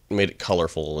made it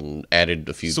colorful and added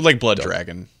a few. So like Blood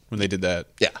Dragon when they did that.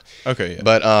 Yeah. Okay. Yeah.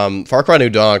 But Far Cry New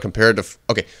Dawn compared to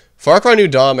Far Cry New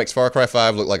Dawn makes Far Cry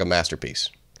 5 look like a masterpiece.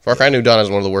 Far Cry New Dawn is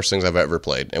one of the worst things I've ever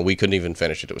played, and we couldn't even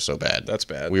finish it. It was so bad. That's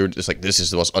bad. We were just like, this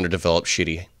is the most underdeveloped,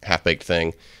 shitty, half-baked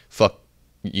thing. Fuck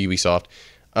Ubisoft.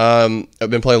 I've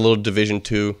been playing a little Division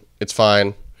 2. It's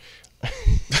fine.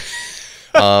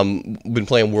 Been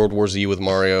playing World War Z with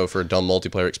Mario for a dumb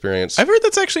multiplayer experience. I've heard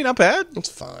that's actually not bad. It's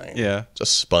fine. Yeah. It's a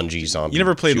spongy zombie. You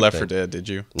never played Left 4 thing. Dead, did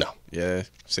you? No. Yeah,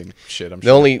 same shit, I'm The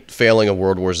sure. only failing of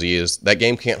World War Z is that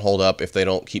game can't hold up if they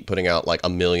don't keep putting out like a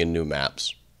million new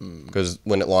maps. because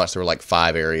when it launched, there were like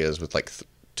 5 areas with like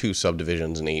 2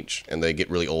 subdivisions in each, and they get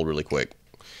really old really quick.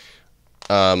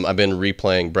 I've been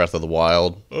replaying Breath of the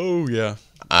Wild. Oh yeah.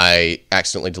 I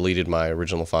accidentally deleted my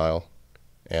original file,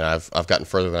 and I've gotten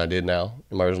further than I did now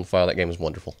in my original file. That game is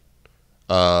wonderful.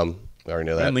 I already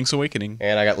know that. And Link's Awakening.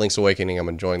 And I got Link's Awakening. I'm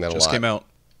enjoying that a lot. Just came out.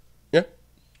 Yeah.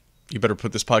 You better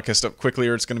put this podcast up quickly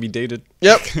or it's going to be dated.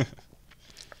 Yep.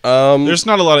 There's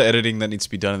not a lot of editing that needs to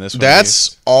be done in this one.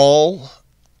 That's all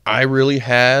I really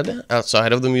had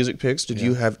outside of the music picks. Did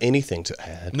you have anything to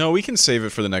add? No, we can save it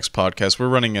for the next podcast.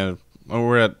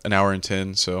 We're at an hour and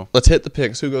 10, so Let's hit the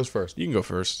picks. Who goes first? you can go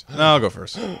first. No, I'll go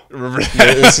first.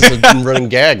 This is a running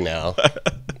gag now.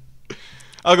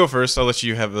 I'll go first. I'll let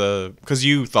you have because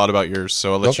you thought about yours,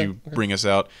 so I'll let you bring us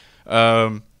out.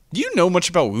 Do you know much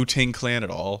about Wu-Tang Clan at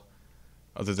all?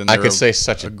 Other than I could say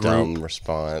such a dumb group?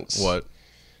 response. What?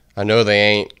 I know they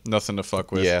ain't. Nothing to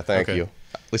fuck with. Yeah, thank you.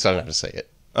 At least I don't have to say it.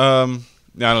 I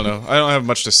don't know. I don't have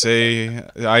much to say.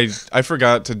 I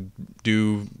forgot to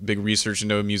do big research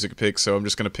into a music pick, so I'm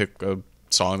just gonna pick a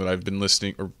song that I've been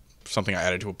listening or something I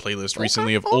added to a playlist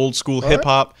recently of old school hip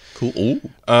hop. Cool. Ooh.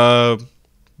 I'm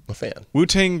a fan.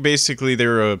 Wu-Tang, basically,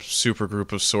 they're a super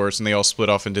group of sorts, and they all split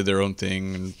off and did their own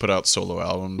thing and put out solo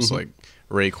albums like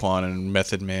Raekwon and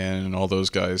Method Man and all those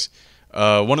guys.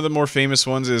 One of the more famous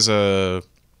ones is a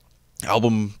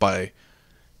album by,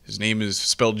 his name is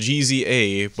spelled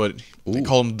GZA, but they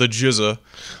call him the Jizza.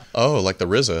 Oh, like the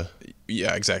RZA.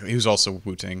 Yeah, exactly. He was also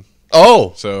Wu-Tang.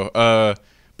 Oh! So,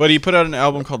 but he put out an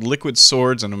album called Liquid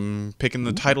Swords, and I'm picking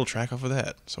the title track off of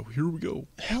that. So here we go.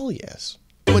 Hell yes.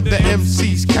 When the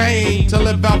MCs came to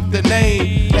live out the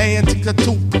name, Antica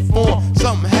to perform,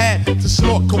 some had to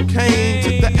snort cocaine to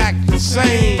the act the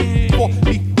same. For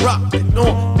he rocked it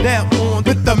on, now on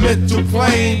with the mental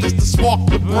plane, just to spark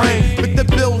the brain, with the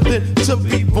building to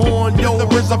be born. Yo, the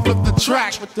RZA flip the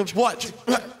track with the what?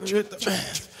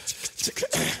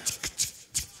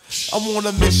 I'm on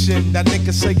a mission that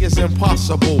niggas say is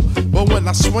impossible, but when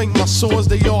I swing my swords,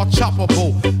 they all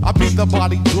choppable. I be the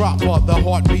body dropper, the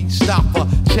heartbeat stopper,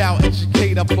 child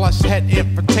educator plus head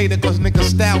infiltrator, cause niggas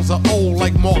styles are old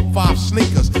like Mark 5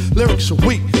 sneakers. Lyrics are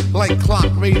weak like clock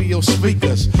radio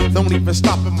speakers. Don't even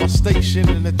stop at my station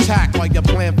and attack while your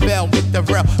plan fail. Get the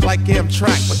rail like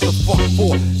Amtrak. What the fuck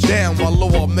for? Down my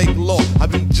law, make law. I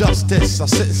be justice. I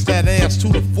sentence that ass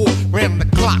 2 to 4. Ran the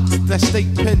clock, that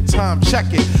state pen time. Check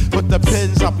it. But the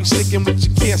pins I'll be sticking with,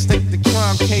 you can't state the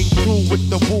crime. Came through with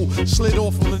the woo, slid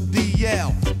off on the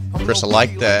DL. Chris, I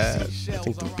like that. I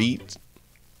think the beat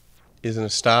is in a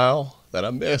style that I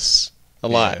miss a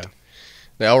lot. Yeah.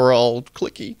 Now we're all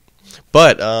clicky.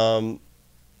 But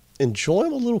enjoy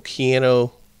a little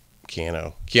Keanu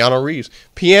Reeves.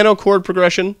 Piano chord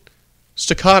progression,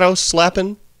 staccato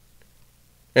slapping,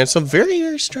 and some very,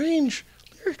 very strange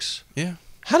lyrics. Yeah.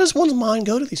 How does one's mind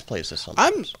go to these places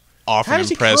sometimes? I'm often How does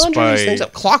he impressed conjure by these things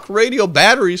up? Clock radio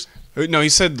batteries. No, he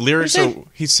said lyrics What are. did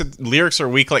He said lyrics are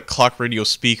weak like clock radio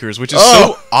speakers, which is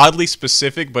so oddly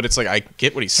specific. But it's like I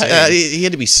get what he's saying. He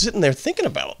had to be sitting there thinking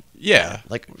about. Yeah,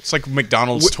 Like it's like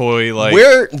McDonald's toy. Like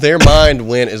where their mind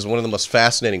went is one of the most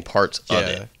fascinating parts of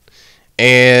it.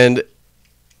 And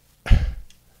I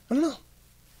don't know.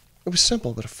 It was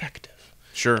simple but effective.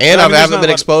 sure. And I I mean, there's haven't not been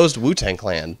a lot- exposed to Wu-Tang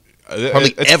Clan.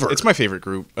 Hardly ever. It's my favorite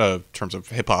group in terms of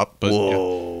hip hop. But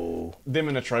Whoa. them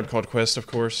and A Tribe Called Quest, of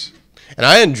course. And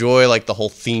I enjoy like the whole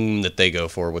theme that they go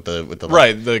for with the like,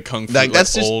 Right, the kung fu, Like,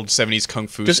 that's just- old 70s kung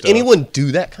fu Does stuff. anyone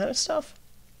do that kind of stuff?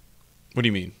 What do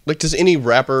you mean? Like, does any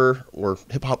rapper or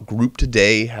hip hop group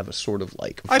today have a sort of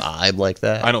like vibe like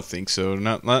that? I don't think so.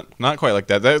 Not quite like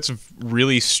that. That's a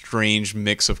really strange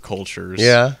mix of cultures.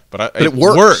 Yeah, but it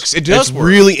works. It does It's work.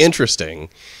 really interesting.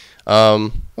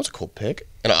 That's a cool pick.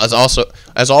 And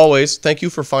as always, thank you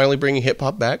for finally bringing hip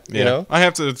hop back. Yeah. You know, I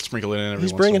have to sprinkle it in every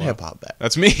he's once bringing in a while. hip hop back.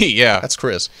 That's me. Yeah. That's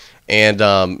Chris. And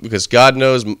because God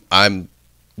knows I'm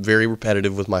very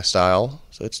repetitive with my style,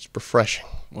 so it's refreshing.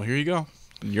 Well, here you go.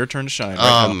 Your turn to shine.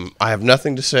 Right now. I have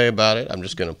nothing to say about it. I'm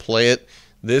just going to play it.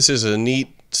 This is a neat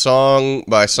song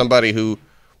by somebody who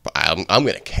I'm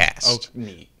going to cast.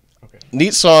 Neat. Okay.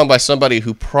 Neat song by somebody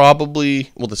who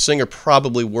probably, the singer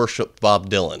probably worshipped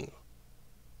Bob Dylan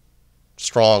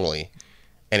strongly,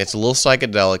 and it's a little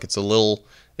psychedelic. It's a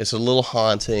little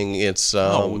haunting. It's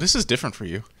this is different for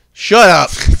you. shut up.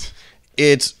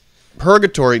 It's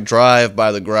Purgatory Drive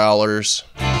by the Growlers.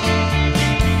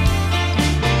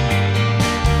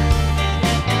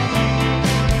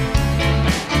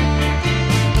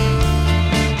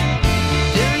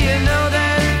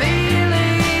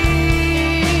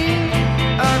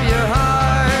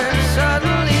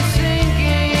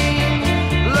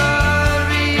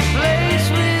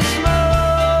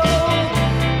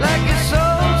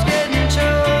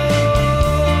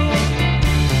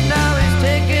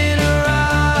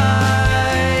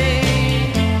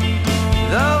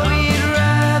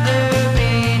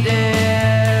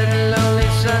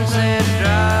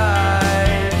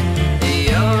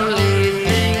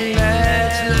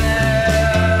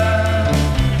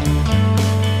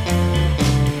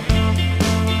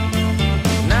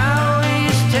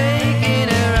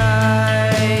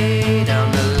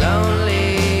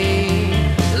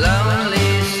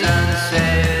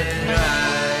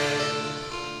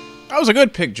 was a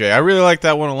good pick, Jay. I really like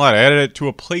that one a lot. I added it to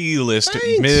a playlist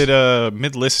Thanks.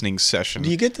 mid listening session. Do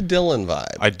you get the Dylan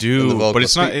vibe? I do, but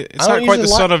it's not. It's I don't not quite the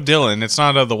usually son of Dylan. It's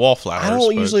not the Wallflowers. I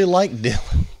don't usually like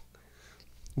Dylan,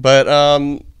 but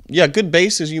yeah, good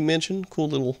bass as you mentioned. Cool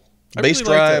little bass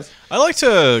really drive. I like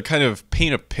to kind of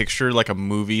paint a picture, like a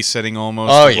movie setting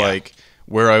almost. Oh, of yeah. Like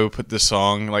where I would put the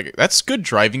song. Like that's good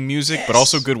driving music, but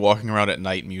also good walking around at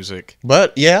night music.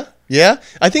 But yeah,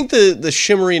 I think the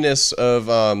shimmeriness of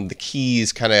the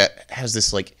keys kind of has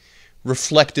this like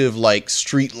reflective like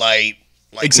street light,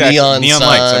 like Exactly. neon Neon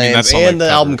signs, lights. I mean, that's on and the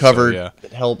album cover so, yeah.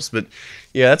 it helps. But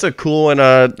yeah, that's a cool one.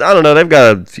 I don't know, they've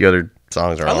got a few other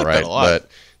songs that are I like all that right, a lot.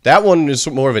 but that one is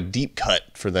more of a deep cut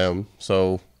for them.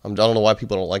 So I don't know why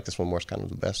people don't like this one more. It's kind of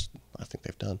the best I think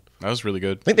they've done. That was really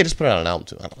good. I think they just put out an album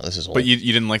too. I don't know. This is old. But you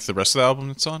didn't like the rest of the album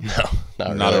that's on? No,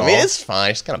 not Not really. at I mean, all? it's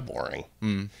fine. It's kind of boring.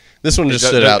 This one just It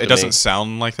stood out to me. doesn't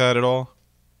sound like that at all.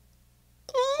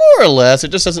 More or less. It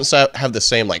just doesn't have the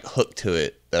same like hook to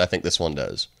it that I think this one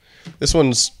does. This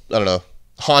one's, I don't know,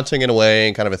 haunting in a way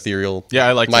and kind of ethereal. Yeah,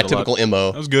 I like my it a lot. typical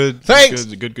MO. That was good. Thanks.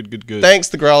 Good. Thanks,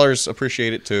 the Growlers.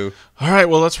 Appreciate it too. All right,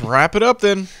 well, let's wrap it up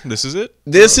then. This is it.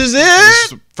 This is This it. is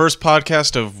the first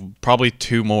podcast of probably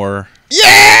 2 more.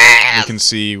 Yeah. We can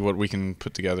see what we can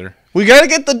put together. We gotta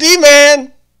get the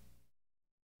D-Man.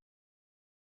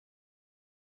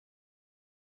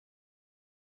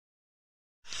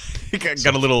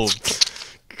 got a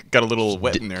little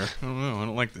wet in there. I don't know. I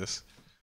don't like this.